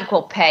not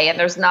equal pay and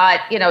there's not,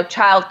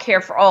 child care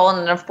for all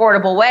in an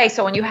affordable way.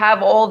 So when you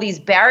have all these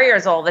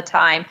barriers all the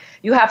time,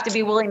 you have to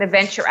be willing to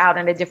venture out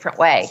in a different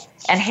way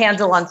and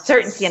handle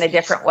uncertainty in a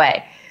different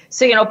way.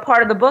 So,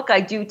 part of the book,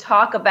 I do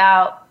talk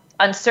about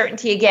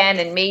uncertainty again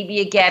and maybe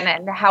again,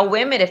 and how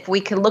women, if we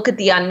can look at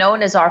the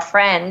unknown as our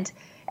friend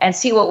and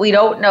see what we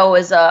don't know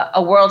as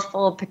a world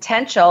full of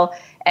potential,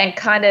 and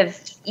kind of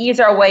ease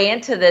our way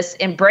into this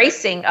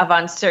embracing of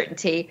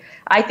uncertainty,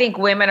 I think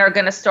women are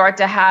going to start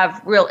to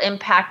have real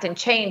impact and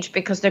change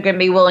because they're going to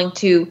be willing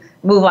to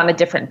move on a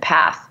different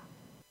path.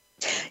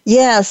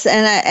 Yes,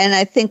 and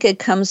I think it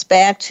comes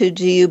back to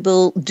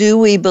do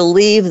we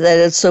believe that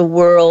it's a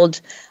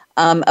world,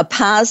 a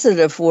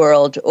positive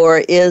world, or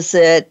is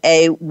it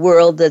a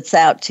world that's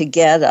out to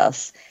get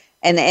us?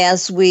 And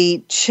as we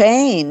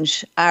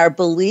change our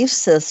belief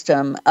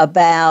system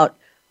about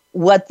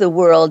what the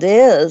world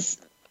is,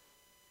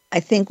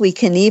 I think we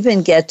can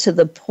even get to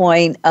the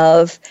point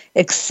of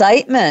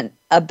excitement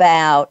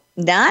about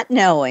not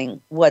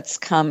knowing what's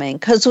coming,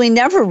 because we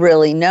never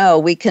really know.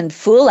 We can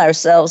fool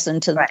ourselves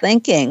into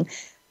thinking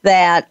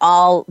that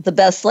all the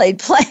best laid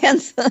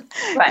plans,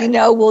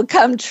 will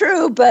come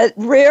true, but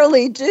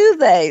rarely do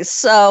they.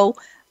 So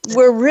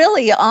we're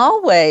really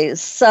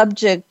always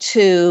subject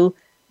to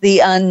the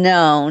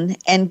unknown,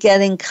 and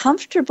getting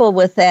comfortable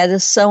with that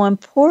is so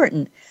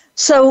important.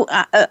 So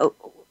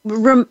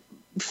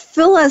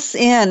fill us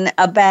in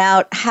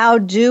about how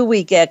do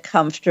we get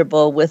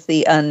comfortable with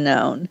the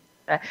unknown?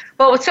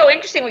 Well, what's so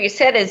interesting what you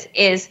said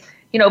is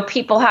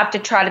people have to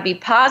try to be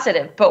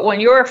positive, but when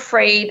you're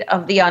afraid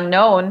of the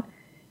unknown,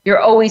 you're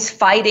always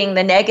fighting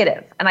the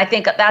negative. And I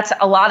think that's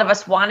a lot of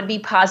us want to be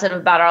positive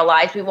about our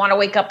lives. We want to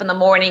wake up in the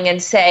morning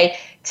and say,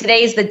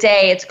 today's the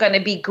day, it's going to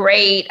be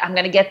great. I'm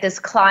going to get this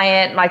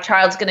client. My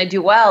child's going to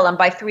do well. And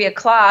by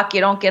 3:00,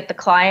 you don't get the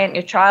client.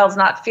 Your child's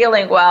not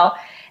feeling well.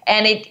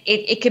 And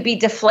it could be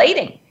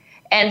deflating.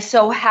 And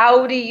so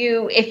how do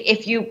you,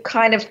 if you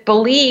kind of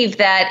believe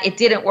that it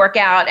didn't work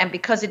out, and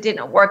because it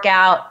didn't work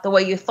out the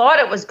way you thought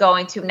it was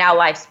going to, now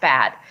life's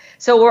bad.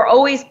 So we're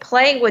always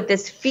playing with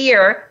this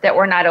fear that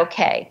we're not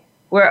okay.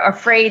 We're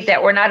afraid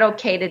that we're not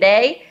okay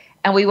today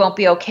and we won't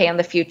be okay in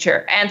the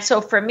future. And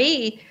so for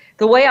me,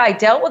 the way I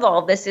dealt with all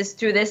of this is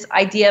through this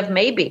idea of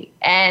maybe.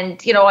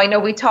 And, I know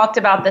we talked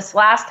about this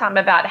last time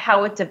about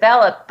how it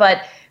developed,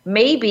 but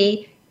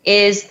maybe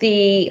is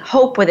the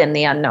hope within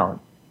the unknown.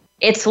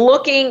 It's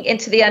looking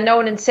into the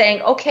unknown and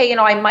saying, okay,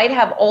 I might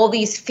have all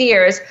these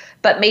fears,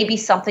 but maybe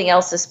something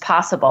else is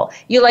possible.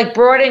 You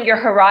broaden your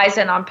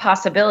horizon on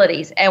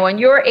possibilities. And when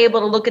you're able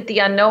to look at the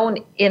unknown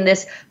in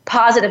this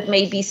positive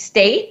maybe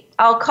state,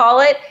 I'll call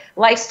it,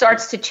 life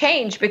starts to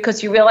change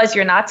because you realize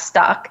you're not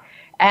stuck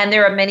and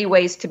there are many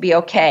ways to be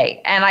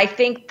okay. And I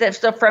think that,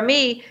 so for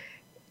me,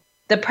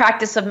 the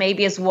practice of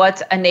maybe is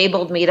what's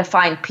enabled me to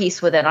find peace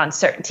within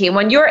uncertainty. And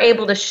when you're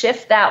able to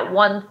shift that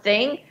one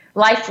thing,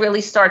 life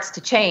really starts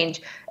to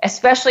change,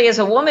 especially as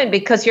a woman,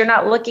 because you're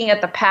not looking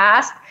at the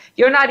past.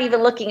 You're not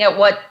even looking at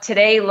what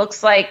today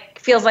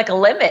feels like a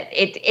limit.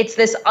 It's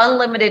this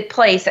unlimited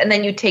place. And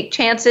then you take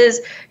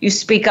chances, you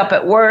speak up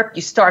at work,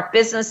 you start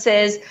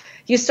businesses,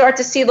 you start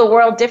to see the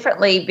world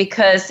differently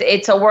because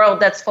it's a world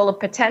that's full of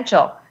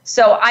potential.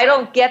 So I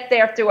don't get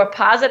there through a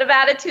positive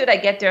attitude. I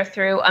get there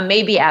through a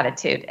maybe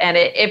attitude. And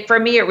for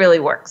me, it really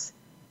works.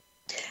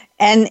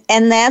 And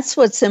that's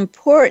what's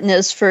important,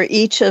 is for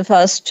each of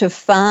us to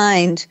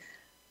find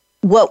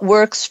what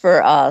works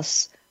for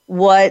us,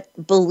 what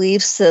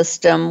belief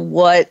system,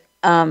 what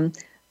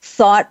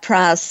thought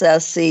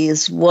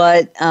processes,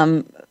 what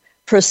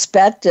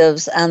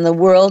perspectives on the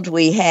world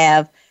we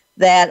have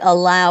that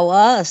allow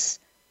us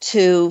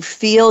to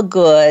feel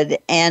good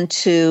and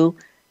to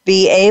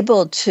be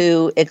able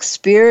to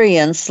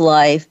experience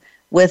life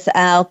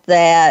without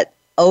that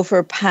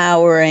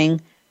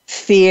overpowering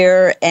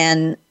fear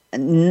and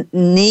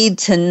need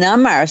to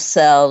numb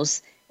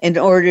ourselves in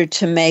order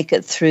to make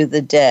it through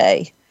the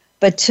day,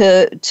 but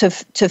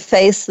to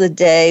face the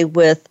day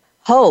with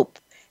hope.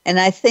 And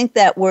I think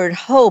that word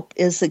hope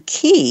is a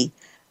key,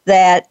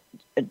 that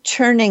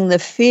turning the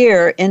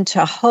fear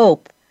into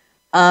hope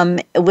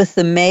with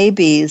the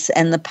maybes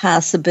and the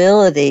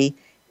possibility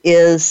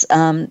is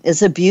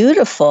a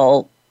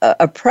beautiful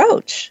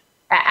approach.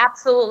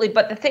 Absolutely.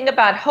 But the thing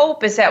about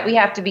hope is that we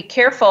have to be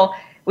careful.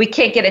 We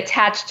can't get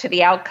attached to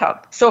the outcome.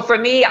 So for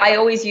me, I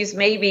always use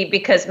maybe,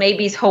 because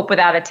maybe is hope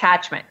without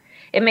attachment.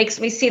 It makes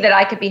me see that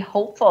I could be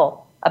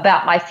hopeful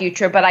about my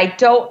future, but I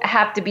don't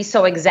have to be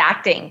so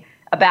exacting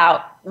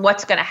about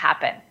what's going to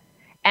happen.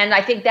 And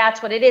I think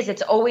that's what it is.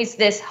 It's always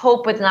this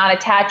hope with not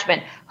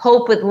attachment,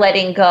 hope with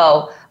letting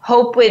go,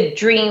 hope with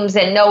dreams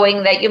and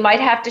knowing that you might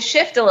have to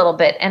shift a little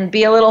bit and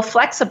be a little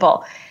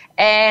flexible.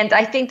 And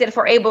I think that if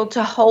we're able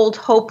to hold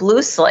hope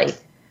loosely,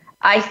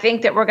 I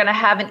think that we're going to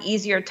have an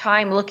easier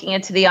time looking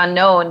into the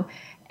unknown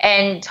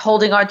and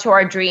holding on to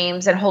our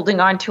dreams and holding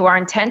on to our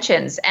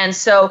intentions. And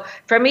so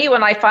for me,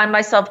 when I find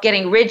myself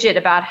getting rigid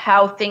about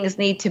how things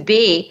need to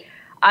be,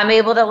 I'm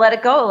able to let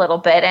it go a little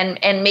bit.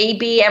 And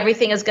maybe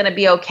everything is going to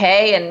be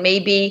okay. And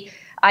maybe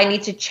I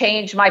need to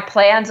change my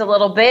plans a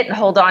little bit and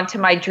hold on to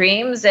my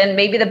dreams. And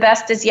maybe the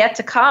best is yet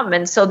to come.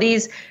 And so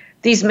these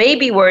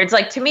maybe words,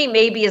 like to me,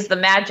 maybe is the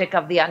magic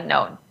of the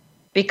unknown.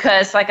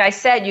 Because like I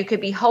said, you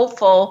could be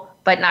hopeful,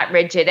 but not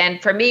rigid.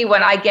 And for me,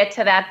 when I get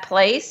to that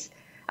place,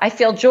 I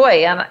feel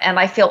joy and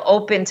I feel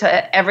open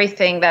to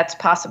everything that's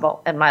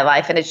possible in my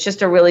life. And it's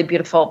just a really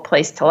beautiful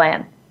place to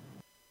land.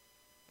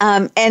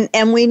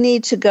 And we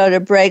need to go to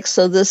break.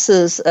 So this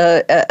is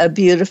a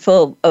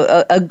beautiful,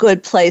 a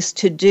good place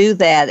to do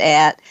that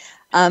at.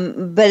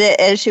 But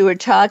as you were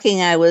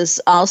talking, I was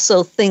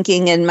also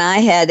thinking in my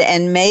head,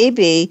 and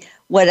maybe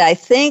what I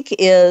think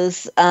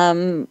is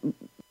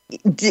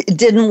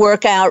didn't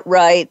work out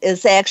right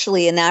is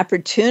actually an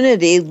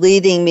opportunity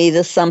leading me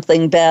to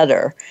something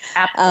better.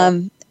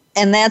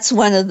 And that's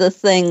one of the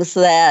things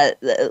that,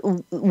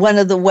 one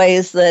of the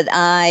ways that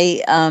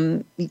I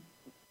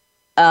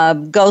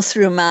go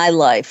through my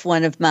life,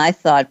 one of my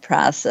thought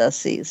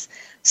processes.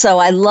 So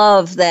I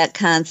love that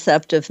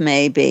concept of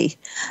maybe.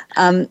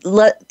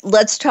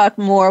 Let's talk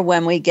more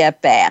when we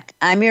get back.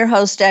 I'm your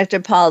host, Dr.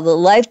 Paula, the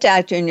Life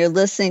Doctor, and you're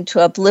listening to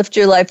Uplift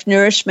Your Life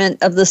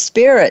Nourishment of the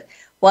Spirit.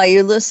 While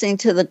you're listening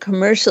to the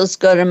commercials,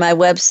 go to my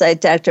website,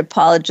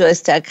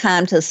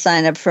 drpaulajoyce.com, to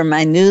sign up for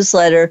my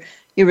newsletter.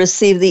 You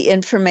receive the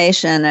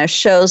information on our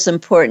shows,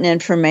 important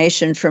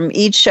information from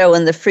each show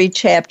in the free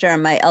chapter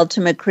on my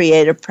ultimate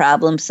creative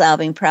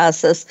problem-solving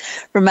process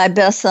for my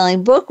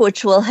best-selling book,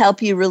 which will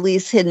help you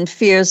release hidden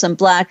fears and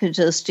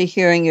blockages to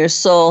hearing your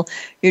soul,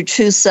 your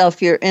true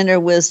self, your inner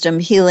wisdom,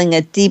 healing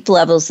at deep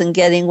levels, and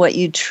getting what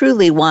you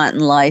truly want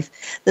in life.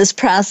 This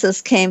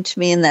process came to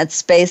me in that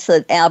space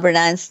that Albert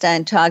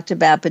Einstein talked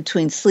about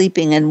between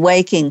sleeping and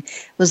waking.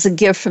 It was a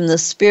gift from the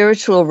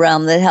spiritual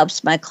realm that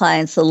helps my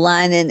clients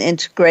align and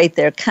integrate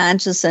their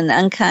conscious and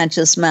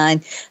unconscious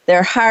mind,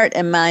 their heart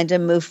and mind,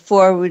 and move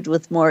forward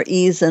with more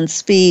ease and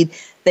speed.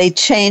 They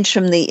change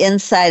from the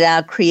inside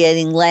out,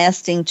 creating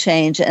lasting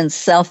change and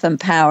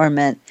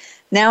self-empowerment.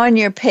 Now in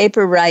your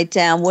paper, write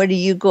down, what are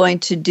you going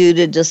to do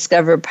to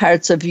discover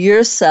parts of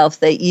yourself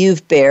that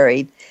you've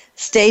buried?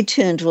 Stay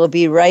tuned. We'll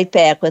be right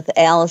back with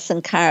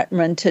Allison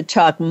Cartman to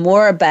talk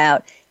more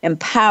about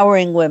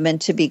empowering women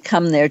to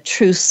become their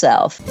true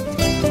self.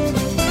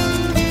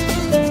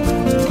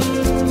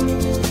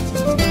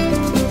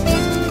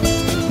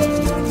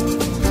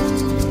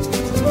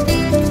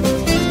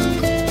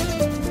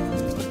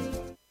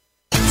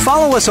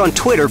 Follow us on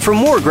Twitter for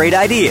more great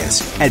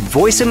ideas at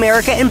Voice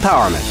America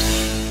Empowerment.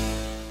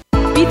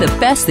 Be the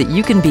best that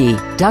you can be.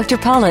 Dr.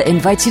 Paula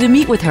invites you to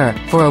meet with her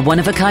for a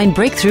one-of-a-kind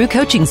breakthrough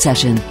coaching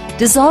session.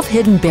 Dissolve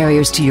hidden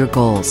barriers to your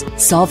goals,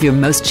 solve your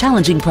most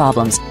challenging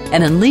problems,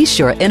 and unleash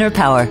your inner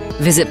power.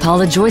 Visit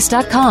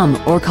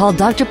paulajoyce.com or call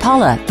Dr.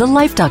 Paula, the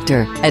Life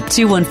Doctor, at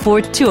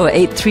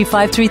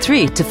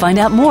 214-208-3533 to find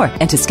out more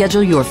and to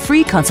schedule your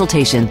free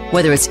consultation.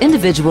 Whether it's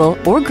individual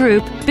or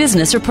group,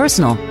 business or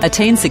personal,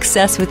 attain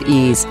success with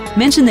ease.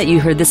 Mention that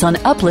you heard this on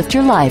Uplift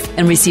Your Life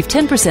and receive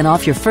 10%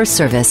 off your first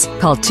service.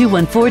 Call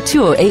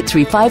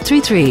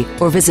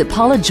 214-208-3533 or visit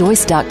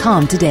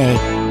paulajoyce.com today.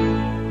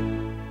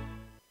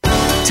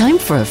 Time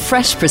for a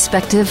fresh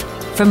perspective.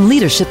 From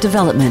leadership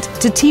development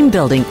to team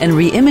building and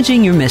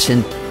re-imaging your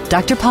mission,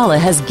 Dr. Paula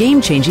has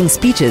game-changing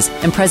speeches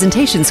and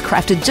presentations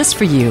crafted just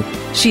for you.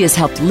 She has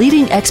helped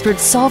leading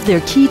experts solve their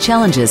key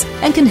challenges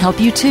and can help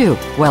you too,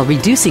 while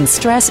reducing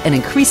stress and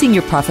increasing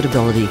your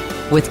profitability.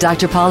 With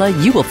Dr. Paula,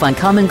 you will find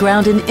common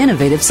ground and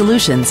innovative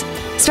solutions.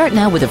 Start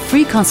now with a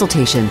free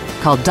consultation.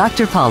 Call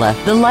Dr. Paula,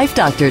 the Life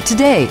Doctor,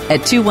 today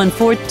at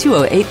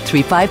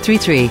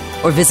 214-208-3533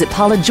 or visit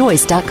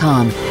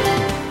paulajoyce.com.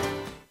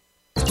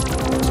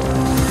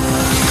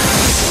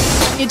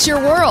 It's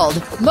your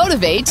world.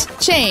 Motivate,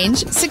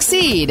 change,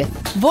 succeed.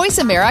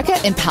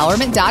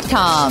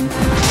 VoiceAmericaEmpowerment.com.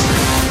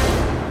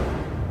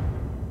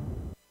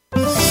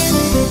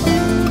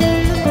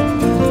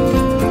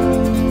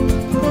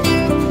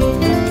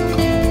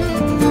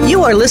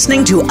 You are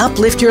listening to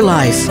Uplift Your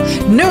Life,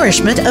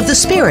 Nourishment of the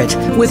Spirit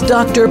with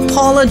Dr.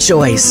 Paula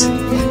Joyce.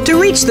 To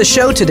reach the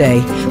show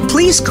today,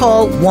 please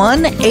call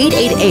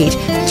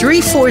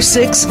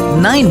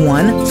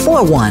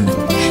 1-888-346-9141.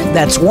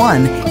 That's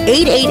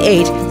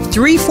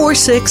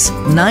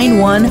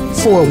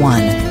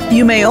 1-888-346-9141.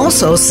 You may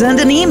also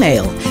send an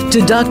email to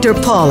Dr.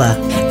 Paula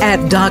at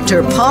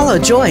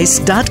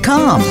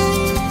drpaulajoyce.com.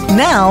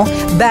 Now,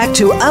 back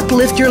to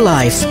Uplift Your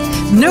Life,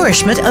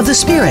 Nourishment of the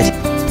Spirit.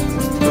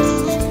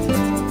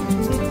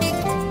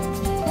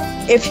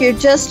 If you're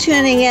just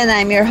tuning in,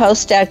 I'm your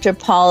host, Dr.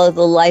 Paula,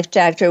 the Life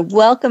Doctor.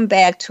 Welcome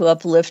back to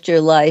Uplift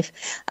Your Life,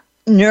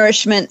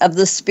 Nourishment of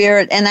the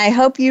Spirit. And I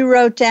hope you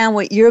wrote down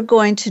what you're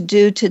going to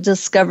do to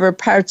discover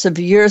parts of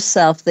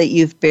yourself that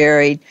you've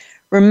buried.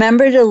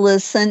 Remember to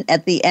listen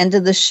at the end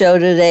of the show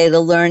today to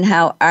learn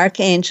how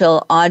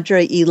Archangel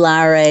Audrey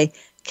Ilare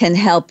can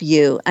help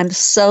you. I'm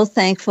so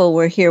thankful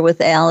we're here with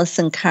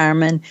Allison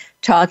Carmen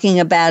talking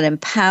about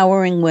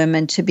empowering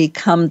women to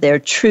become their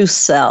true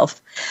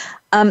self.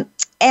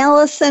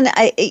 Allison,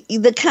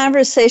 the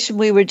conversation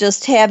we were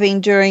just having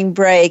during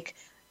break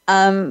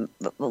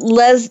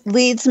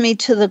leads me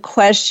to the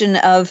question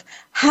of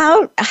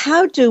how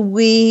do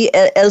we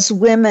as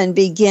women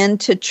begin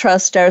to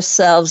trust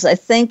ourselves? I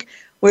think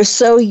we're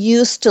so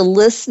used to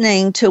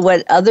listening to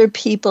what other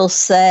people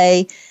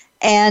say,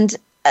 and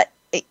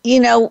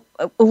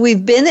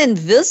we've been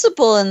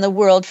invisible in the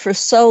world for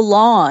so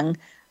long.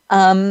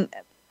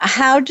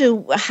 How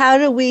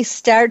do we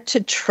start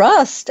to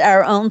trust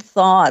our own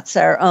thoughts,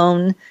 our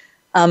own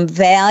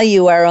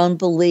value, our own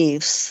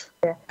beliefs,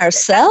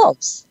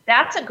 ourselves?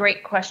 That's a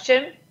great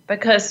question,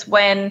 because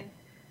when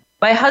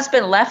my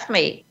husband left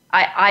me,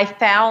 I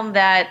found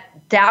that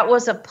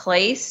was a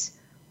place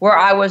where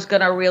I was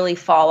going to really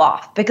fall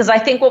off. Because I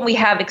think when we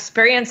have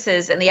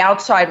experiences in the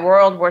outside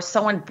world where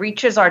someone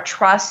breaches our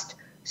trust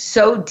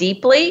so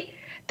deeply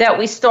that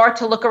we start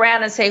to look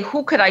around and say,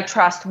 who could I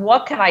trust?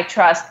 What can I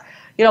trust?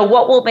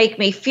 What will make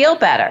me feel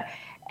better?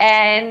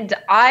 And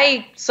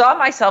I saw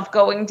myself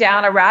going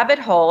down a rabbit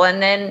hole.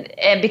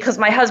 And because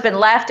my husband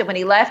left, and when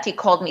he left, he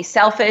called me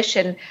selfish.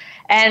 And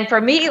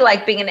for me,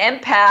 like being an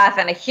empath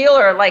and a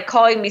healer, like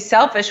calling me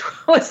selfish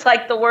was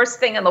like the worst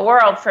thing in the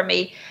world for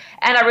me.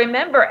 And I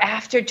remember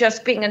after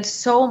just being in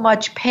so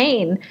much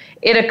pain,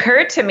 it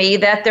occurred to me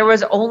that there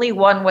was only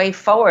one way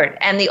forward.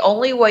 And the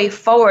only way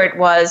forward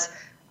was,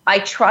 I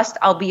trust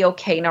I'll be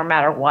okay no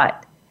matter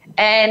what.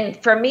 And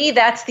for me,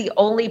 that's the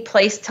only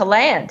place to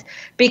land.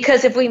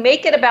 Because if we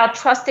make it about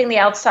trusting the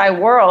outside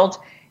world,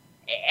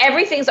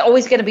 everything's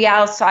always going to be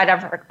outside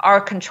of our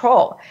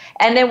control.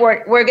 And then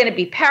we're going to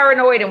be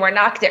paranoid, and we're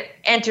not going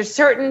to enter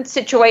certain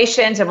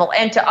situations, and we'll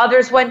enter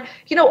others when,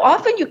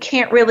 often you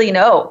can't really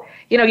know.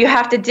 You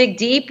have to dig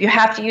deep. You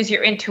have to use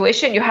your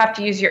intuition. You have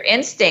to use your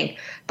instinct.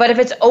 But if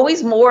it's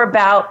always more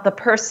about the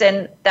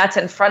person that's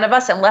in front of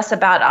us and less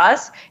about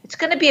us, it's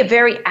going to be a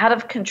very out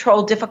of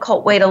control,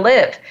 difficult way to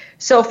live.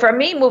 So for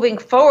me, moving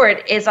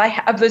forward is I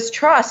have this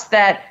trust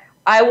that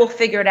I will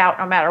figure it out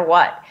no matter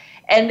what.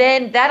 And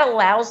then that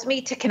allows me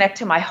to connect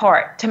to my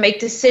heart, to make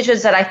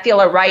decisions that I feel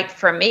are right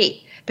for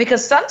me.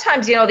 Because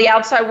sometimes, the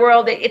outside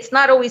world, it's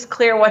not always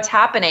clear what's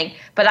happening,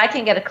 but I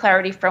can get a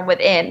clarity from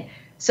within.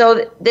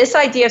 So this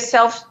idea of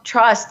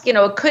self-trust,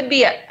 it could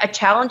be a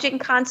challenging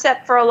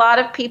concept for a lot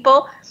of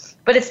people,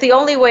 but it's the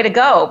only way to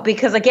go.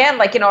 Because again,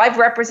 I've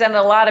represented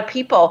a lot of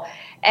people,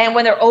 and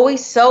when they're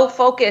always so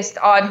focused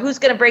on who's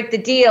going to break the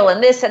deal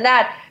and this and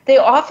that, they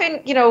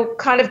often,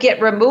 kind of get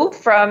removed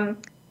from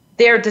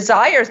their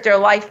desires, their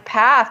life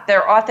path,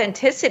 their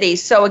authenticity.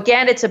 So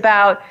again, it's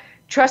about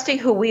trusting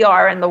who we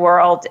are in the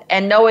world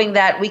and knowing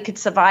that we could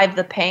survive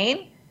the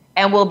pain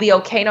and we'll be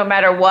okay no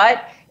matter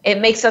what. It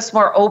makes us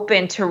more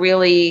open to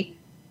really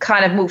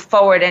kind of move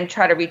forward and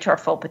try to reach our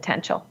full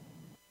potential.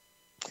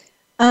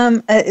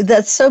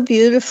 That's so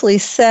beautifully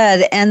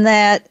said, and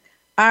that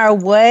our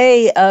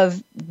way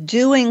of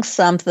doing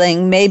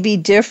something may be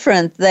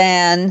different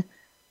than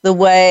the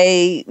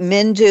way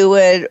men do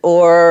it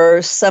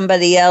or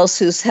somebody else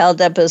who's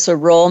held up as a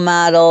role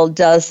model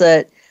does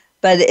it,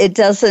 but it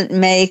doesn't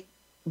make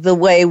the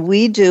way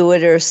we do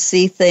it or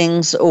see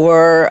things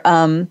or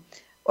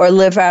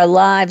live our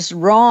lives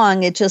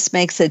wrong. It just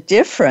makes it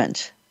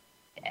different.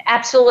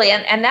 Absolutely.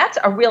 And that's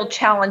a real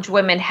challenge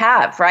women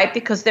have, right?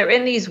 Because they're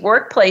in these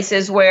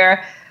workplaces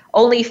where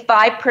only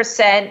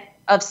 5%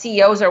 of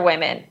CEOs are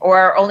women,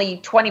 or only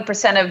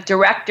 20% of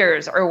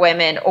directors are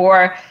women,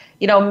 or,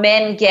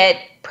 men get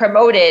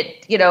promoted,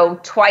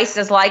 twice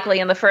as likely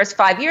in the first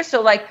 5 years.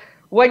 So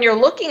when you're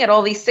looking at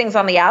all these things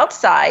on the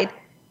outside,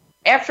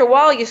 after a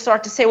while you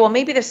start to say, well,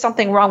 maybe there's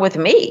something wrong with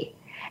me.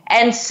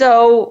 And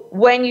so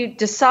when you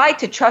decide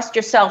to trust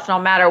yourself no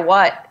matter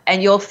what,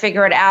 and you'll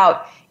figure it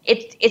out,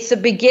 it's a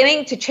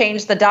beginning to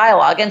change the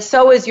dialogue. And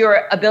so is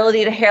your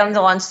ability to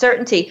handle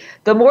uncertainty.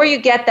 The more you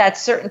get that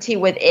certainty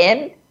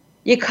within,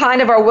 you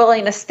kind of are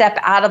willing to step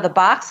out of the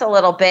box a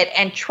little bit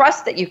and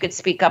trust that you could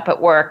speak up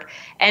at work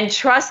and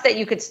trust that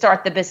you could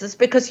start the business.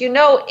 Because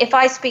if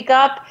I speak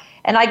up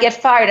and I get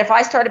fired, if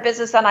I start a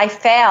business and I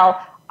fail,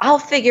 I'll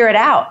figure it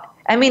out.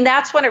 I mean,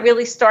 that's when it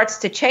really starts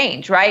to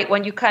change, right?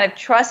 When you kind of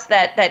trust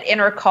that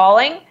inner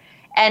calling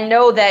and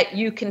know that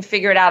you can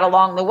figure it out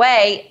along the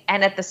way.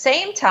 And at the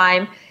same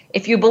time,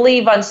 if you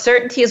believe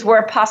uncertainty is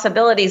where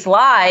possibilities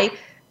lie,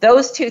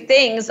 those two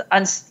things,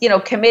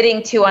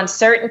 committing to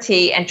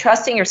uncertainty and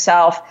trusting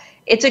yourself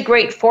it's a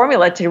great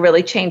formula to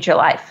really change your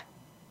life.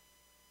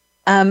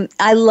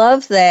 I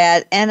love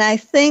that. And I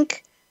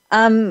think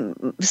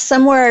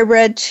somewhere I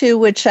read too,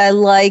 which I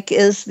like,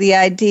 is the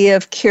idea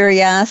of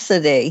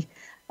curiosity.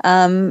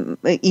 Rather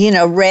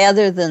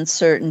than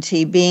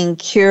certainty, being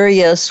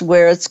curious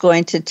where it's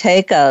going to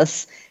take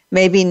us,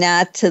 maybe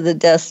not to the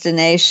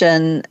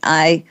destination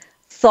I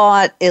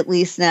thought, at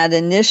least not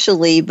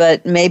initially,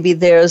 but maybe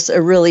there's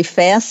a really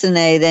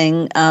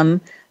fascinating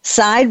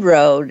side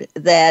road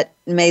that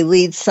may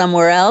lead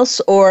somewhere else,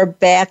 or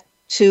back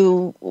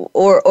to,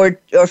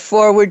 or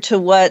forward to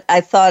what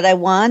I thought I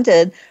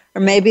wanted,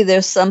 or maybe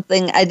there's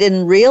something I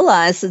didn't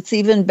realize that's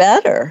even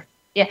better.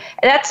 Yeah,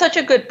 that's such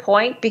a good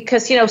point,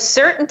 because,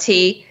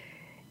 certainty,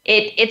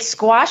 it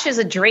squashes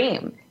a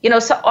dream.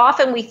 So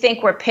often we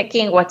think we're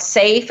picking what's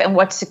safe and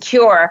what's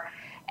secure,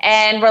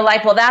 and we're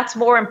like, well, that's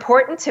more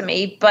important to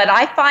me. But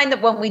I find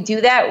that when we do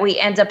that, we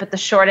end up at the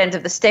short end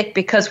of the stick,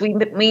 because we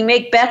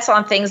make bets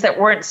on things that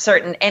weren't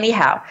certain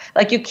anyhow.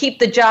 Like, you keep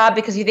the job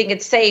because you think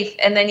it's safe,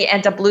 and then you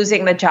end up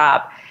losing the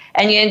job,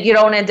 and you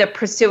don't end up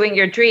pursuing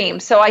your dream.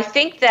 So I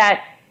think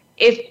that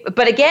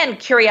but again,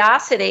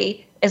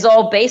 curiosity is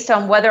all based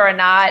on whether or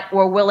not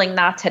we're willing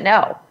not to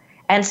know.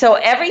 And so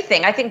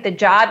everything, I think the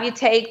job you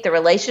take, the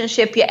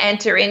relationship you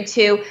enter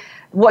into,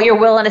 what you're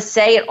willing to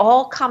say, it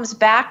all comes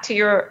back to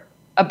your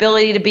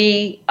ability to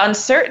be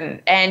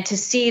uncertain and to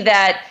see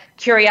that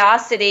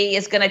curiosity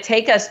is going to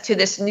take us to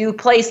this new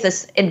place,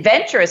 this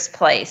adventurous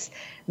place,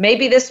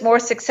 maybe this more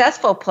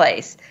successful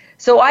place.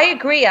 So I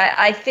agree.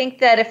 I think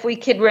that if we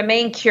could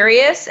remain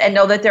curious and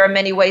know that there are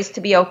many ways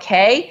to be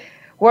okay,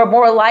 we're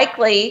more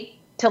likely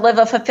to live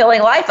a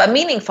fulfilling life, a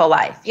meaningful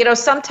life.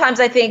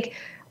 Sometimes I think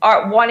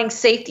our wanting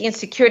safety and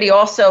security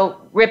also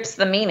rips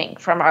the meaning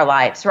from our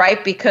lives,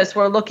 right? Because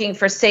we're looking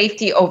for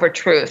safety over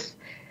truth.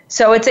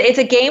 So it's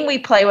a game we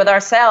play with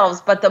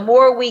ourselves, but the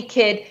more we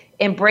could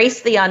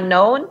embrace the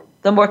unknown,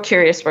 the more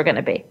curious we're going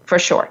to be, for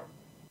sure.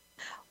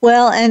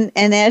 Well, and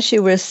as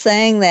you were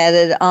saying that,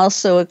 it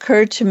also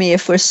occurred to me,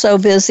 if we're so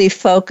busy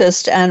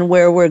focused on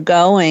where we're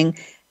going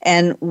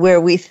and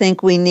where we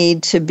think we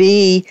need to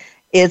be,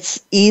 it's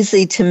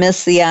easy to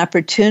miss the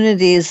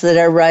opportunities that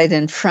are right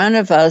in front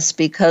of us,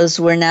 because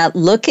we're not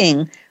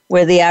looking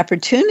where the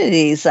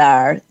opportunities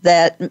are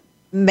that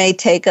may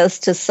take us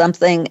to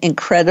something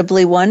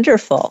incredibly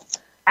wonderful.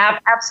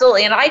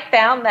 Absolutely. And I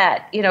found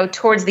that,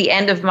 towards the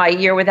end of my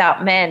year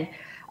without men,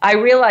 I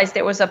realized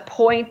there was a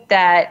point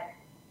that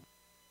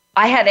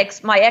I had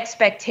my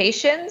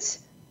expectations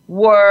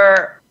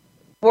were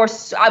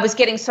I was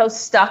getting so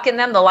stuck in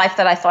them, the life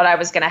that I thought I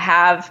was going to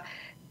have,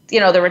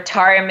 the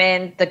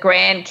retirement, the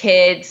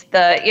grandkids,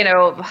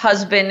 the,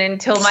 husband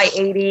until my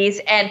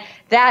 80s. And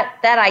that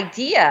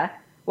idea,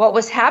 what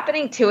was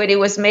happening to it, it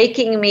was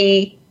making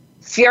me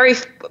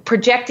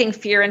projecting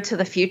fear into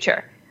the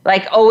future.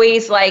 Like,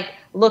 always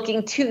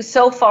looking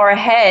so far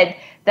ahead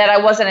that I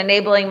wasn't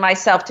enabling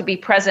myself to be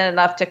present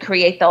enough to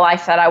create the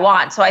life that I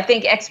want. So I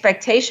think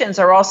expectations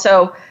are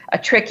also a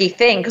tricky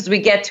thing, because we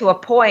get to a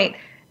point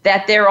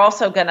that they're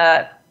also going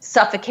to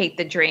suffocate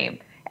the dream.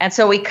 And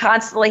so we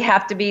constantly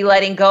have to be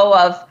letting go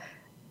of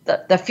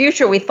the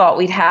future we thought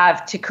we'd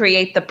have to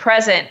create the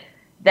present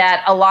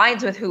that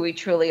aligns with who we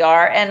truly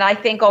are. And I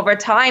think over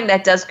time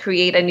that does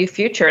create a new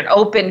future, an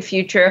open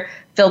future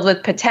filled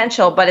with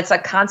potential, but it's a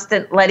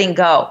constant letting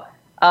go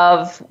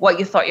of what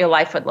you thought your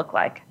life would look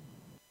like.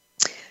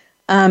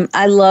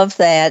 I love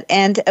that.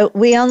 And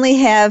we only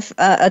have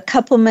a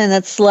couple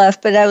minutes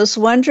left, but I was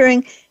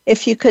wondering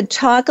if you could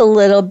talk a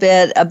little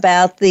bit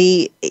about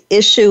the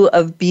issue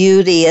of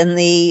beauty and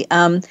the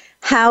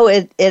how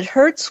it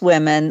hurts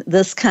women,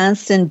 this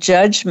constant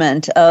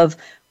judgment of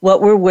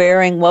what we're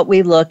wearing, what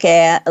we look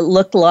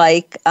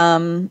like,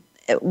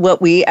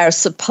 what we are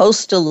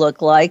supposed to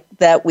look like,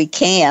 that we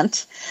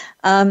can't.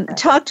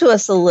 Talk to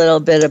us a little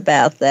bit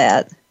about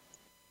that.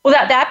 Well,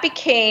 that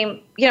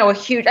became, a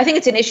huge, I think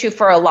it's an issue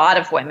for a lot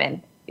of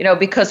women,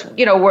 because,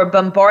 we're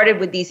bombarded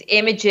with these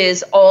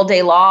images all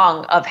day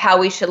long of how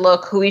we should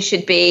look, who we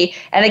should be.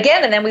 And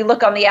then we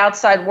look on the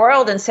outside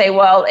world and say,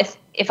 well,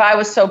 if I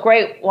was so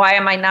great, why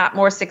am I not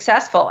more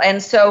successful?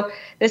 And so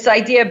this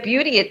idea of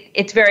beauty,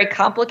 it's very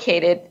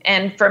complicated.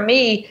 And for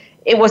me,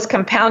 it was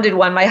compounded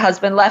when my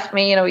husband left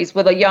me. He's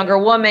with a younger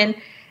woman.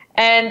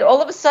 And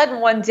all of a sudden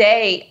one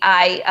day,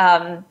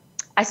 I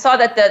saw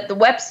that the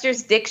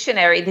Webster's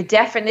Dictionary, the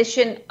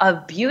definition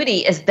of beauty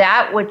is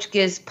that which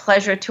gives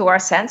pleasure to our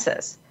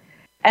senses.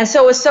 And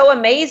so it was so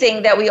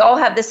amazing that we all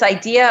have this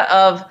idea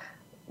of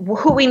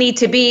who we need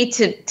to be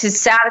to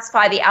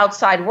satisfy the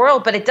outside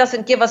world, but it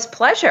doesn't give us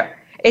pleasure.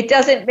 It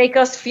doesn't make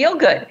us feel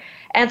good.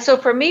 And so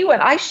for me,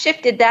 when I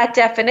shifted that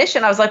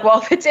definition, I was like,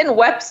 well, if it's in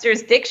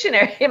Webster's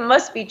Dictionary, it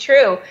must be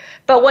true.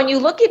 But when you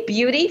look at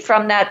beauty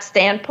from that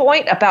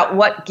standpoint about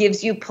what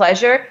gives you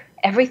pleasure,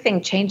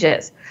 everything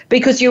changes,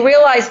 because you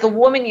realize the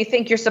woman you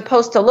think you're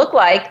supposed to look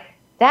like,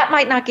 that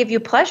might not give you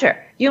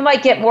pleasure. You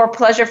might get more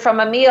pleasure from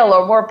a meal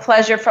or more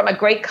pleasure from a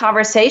great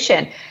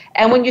conversation.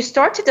 And when you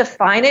start to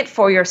define it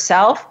for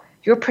yourself,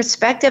 your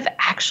perspective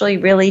actually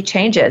really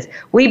changes.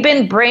 We've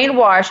been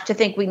brainwashed to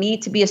think we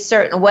need to be a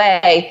certain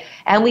way,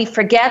 and we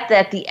forget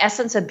that the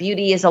essence of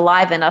beauty is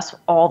alive in us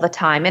all the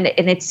time, and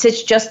it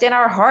sits just in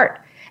our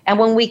heart. And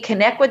when we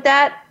connect with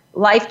that,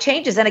 life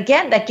changes. And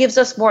again, that gives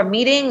us more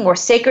meaning, more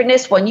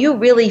sacredness. When you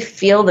really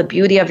feel the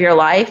beauty of your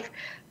life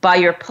by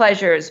your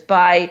pleasures,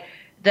 by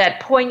that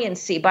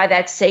poignancy, by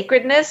that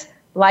sacredness,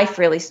 life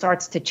really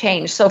starts to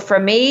change. So for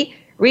me,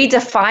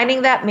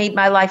 redefining that made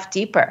my life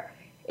deeper.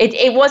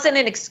 It wasn't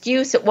an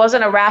excuse. It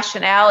wasn't a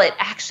rationale. It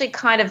actually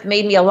kind of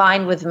made me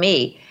align with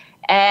me.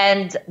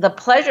 And the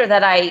pleasure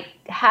that I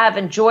have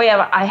and joy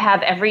I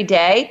have every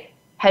day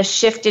has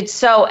shifted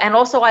so. And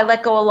also I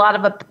let go a lot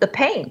of the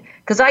pain.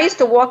 Because I used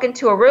to walk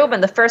into a room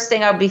and the first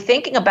thing I would be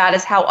thinking about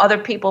is how other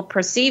people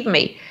perceive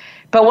me.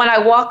 But when I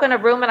walk in a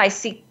room and I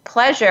seek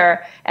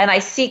pleasure and I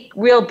seek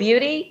real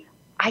beauty,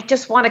 I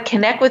just want to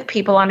connect with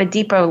people on a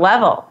deeper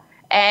level.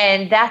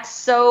 And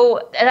that's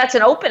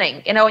an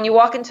opening, when you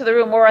walk into the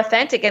room more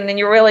authentic, and then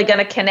you're really going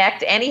to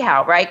connect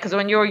anyhow, right? Because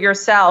when you're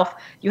yourself,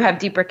 you have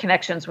deeper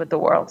connections with the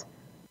world.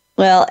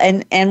 Well,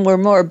 and we're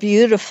more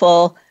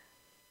beautiful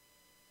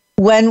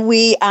when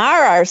we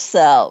are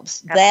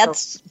ourselves.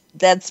 Absolutely.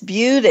 That's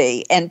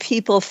beauty, and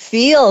people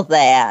feel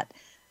that.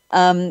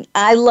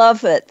 I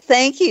love it.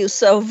 Thank you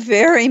so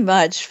very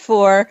much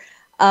for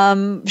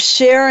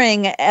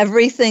sharing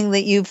everything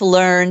that you've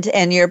learned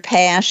and your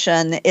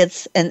passion.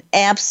 It's an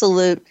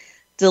absolute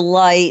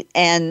delight,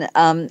 and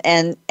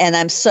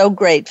I'm so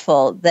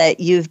grateful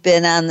that you've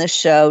been on the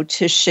show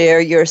to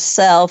share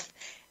yourself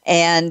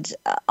and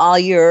all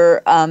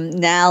your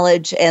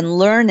knowledge and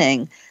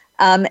learning.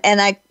 And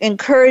I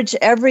encourage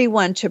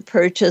everyone to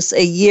purchase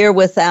A Year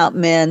Without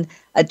Men,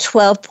 a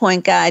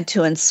 12-point guide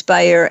to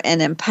inspire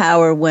and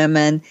empower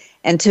women,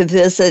 and to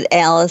visit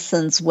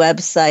Allison's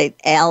website,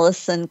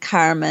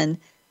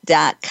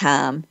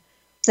 AllisonCarmen.com.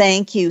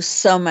 Thank you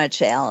so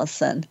much,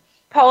 Allison.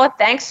 Paula,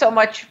 thanks so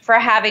much for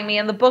having me.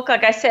 In the book,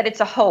 like I said,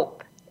 it's a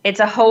hope. It's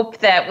a hope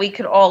that we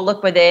could all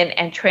look within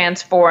and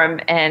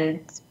transform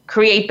and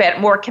create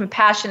more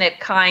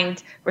compassionate,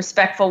 kind,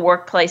 respectful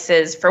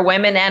workplaces for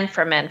women and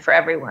for men, for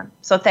everyone.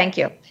 So thank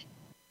you.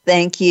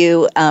 Thank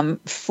you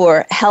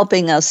for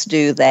helping us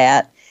do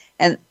that.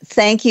 And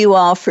thank you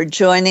all for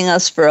joining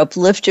us for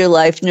Uplift Your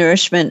Life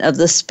Nourishment of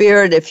the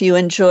Spirit. If you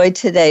enjoyed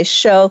today's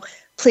show,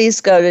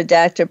 please go to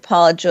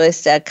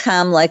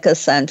drpaulajoyce.com, like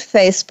us on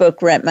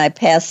Facebook, rent my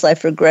past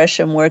life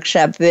regression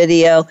workshop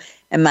video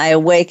and my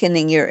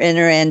Awakening Your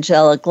Inner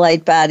Angelic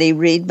Light Body,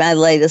 read my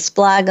latest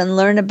blog, and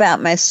learn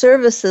about my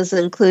services,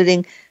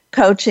 including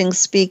coaching,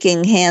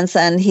 speaking,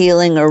 hands-on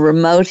healing or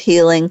remote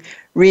healing,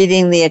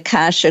 reading the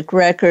Akashic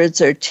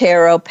Records or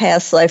tarot,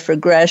 past life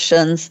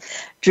regressions,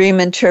 dream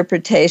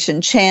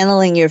interpretation,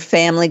 channeling your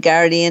family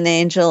guardian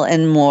angel,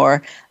 and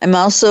more. I'm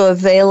also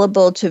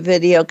available to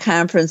video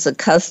conference a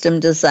custom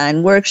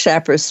design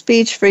workshop or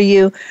speech for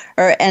you,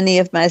 or any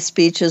of my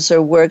speeches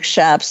or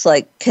workshops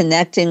like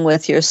Connecting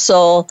with Your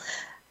Soul,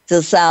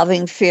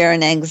 Dissolving Fear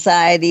and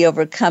Anxiety,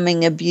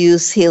 Overcoming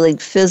Abuse, Healing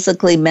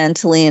Physically,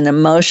 Mentally, and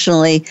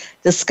Emotionally,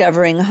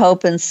 Discovering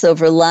Hope and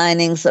Silver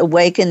Linings,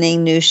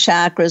 Awakening New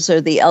Chakras, or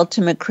the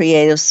Ultimate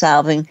Creative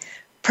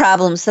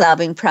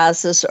Problem-Solving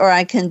Process, or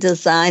I can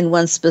design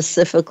one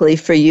specifically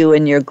for you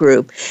and your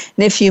group.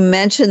 And if you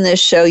mention this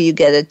show, you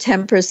get a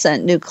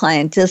 10% new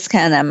client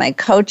discount on my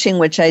coaching,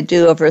 which I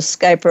do over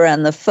Skype or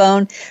on the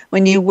phone.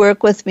 When you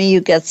work with me,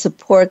 you get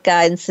support,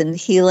 guidance, and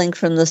healing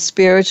from the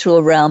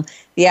spiritual realm.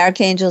 The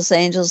archangels,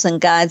 angels, and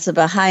guides of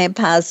a high and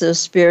positive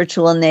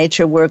spiritual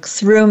nature work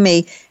through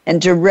me and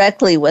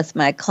directly with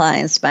my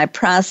clients. My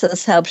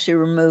process helps you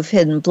remove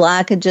hidden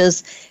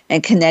blockages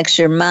and connects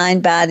your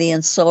mind, body,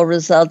 and soul,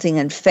 resulting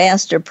in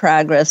faster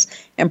progress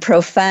and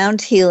profound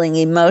healing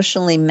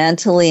emotionally,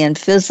 mentally, and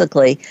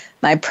physically.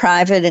 My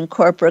private and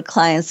corporate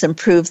clients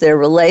improve their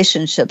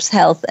relationships,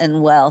 health,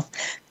 and wealth.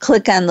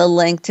 Click on the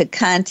link to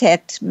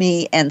contact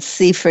me and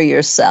see for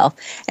yourself.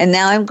 And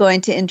now I'm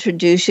going to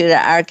introduce you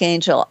to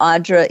Archangel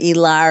Audra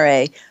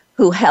Ilare,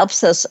 who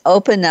helps us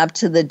open up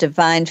to the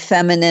divine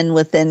feminine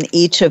within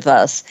each of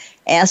us.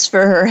 Ask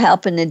for her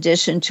help in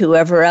addition to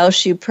whoever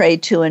else you pray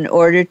to in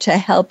order to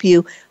help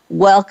you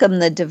welcome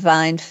the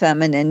divine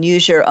feminine.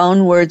 Use your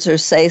own words or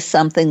say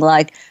something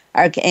like,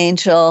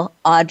 Archangel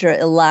Audra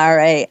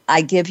Ilare,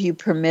 I give you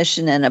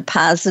permission in a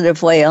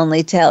positive way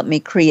only to help me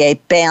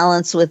create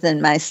balance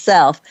within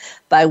myself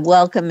by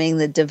welcoming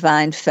the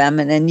divine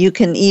feminine. You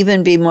can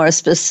even be more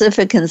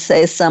specific and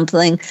say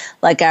something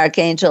like,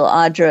 Archangel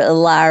Audra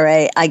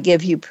Ilare, I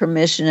give you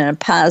permission in a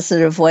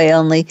positive way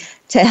only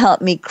to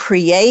help me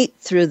create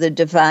through the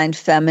divine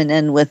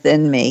feminine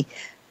within me.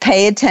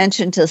 Pay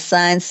attention to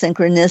signs,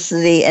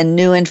 synchronicity, and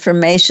new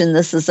information.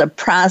 This is a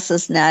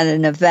process, not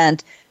an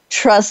event.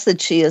 Trust that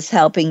she is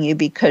helping you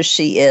because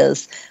she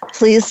is.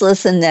 Please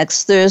listen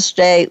next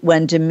Thursday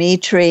when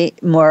Dimitri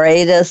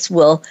Moreidis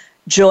will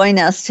join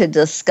us to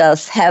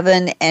discuss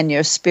heaven and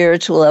your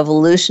spiritual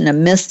evolution, a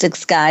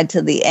mystic's guide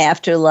to the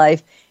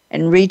afterlife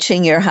and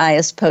reaching your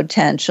highest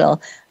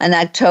potential. On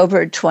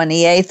October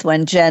 28th,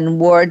 when Jen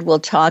Ward will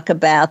talk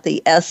about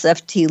the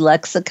SFT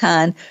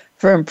lexicon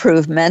for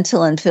improved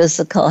mental and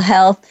physical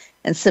health,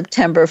 and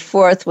September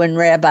 4th, when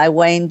Rabbi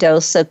Wayne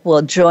Dosick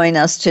will join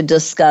us to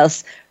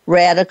discuss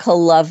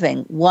radical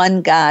loving,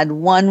 one God,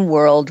 one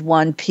world,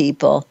 one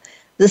people.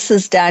 This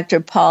is Dr.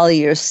 Paula,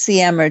 your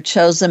CM or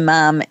chosen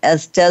mom,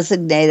 as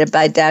designated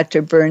by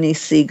Dr. Bernie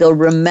Siegel.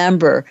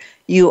 Remember,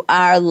 you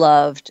are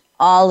loved.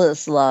 All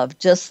is love.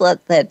 Just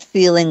let that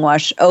feeling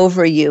wash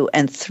over you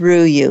and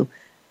through you.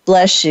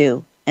 Bless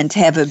you, and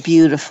have a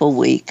beautiful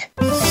week.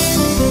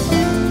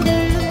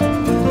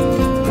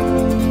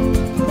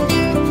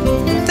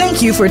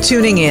 Thank you for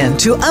tuning in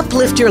to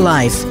Uplift Your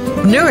Life,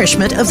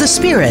 Nourishment of the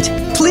Spirit.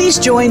 Please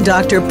join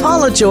Dr.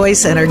 Paula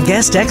Joyce and her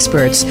guest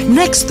experts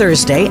next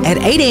Thursday at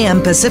 8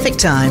 a.m. Pacific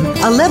Time,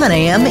 11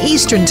 a.m.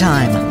 Eastern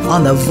Time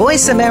on the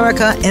Voice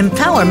America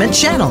Empowerment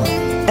Channel.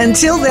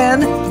 Until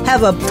then,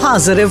 have a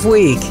positive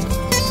week.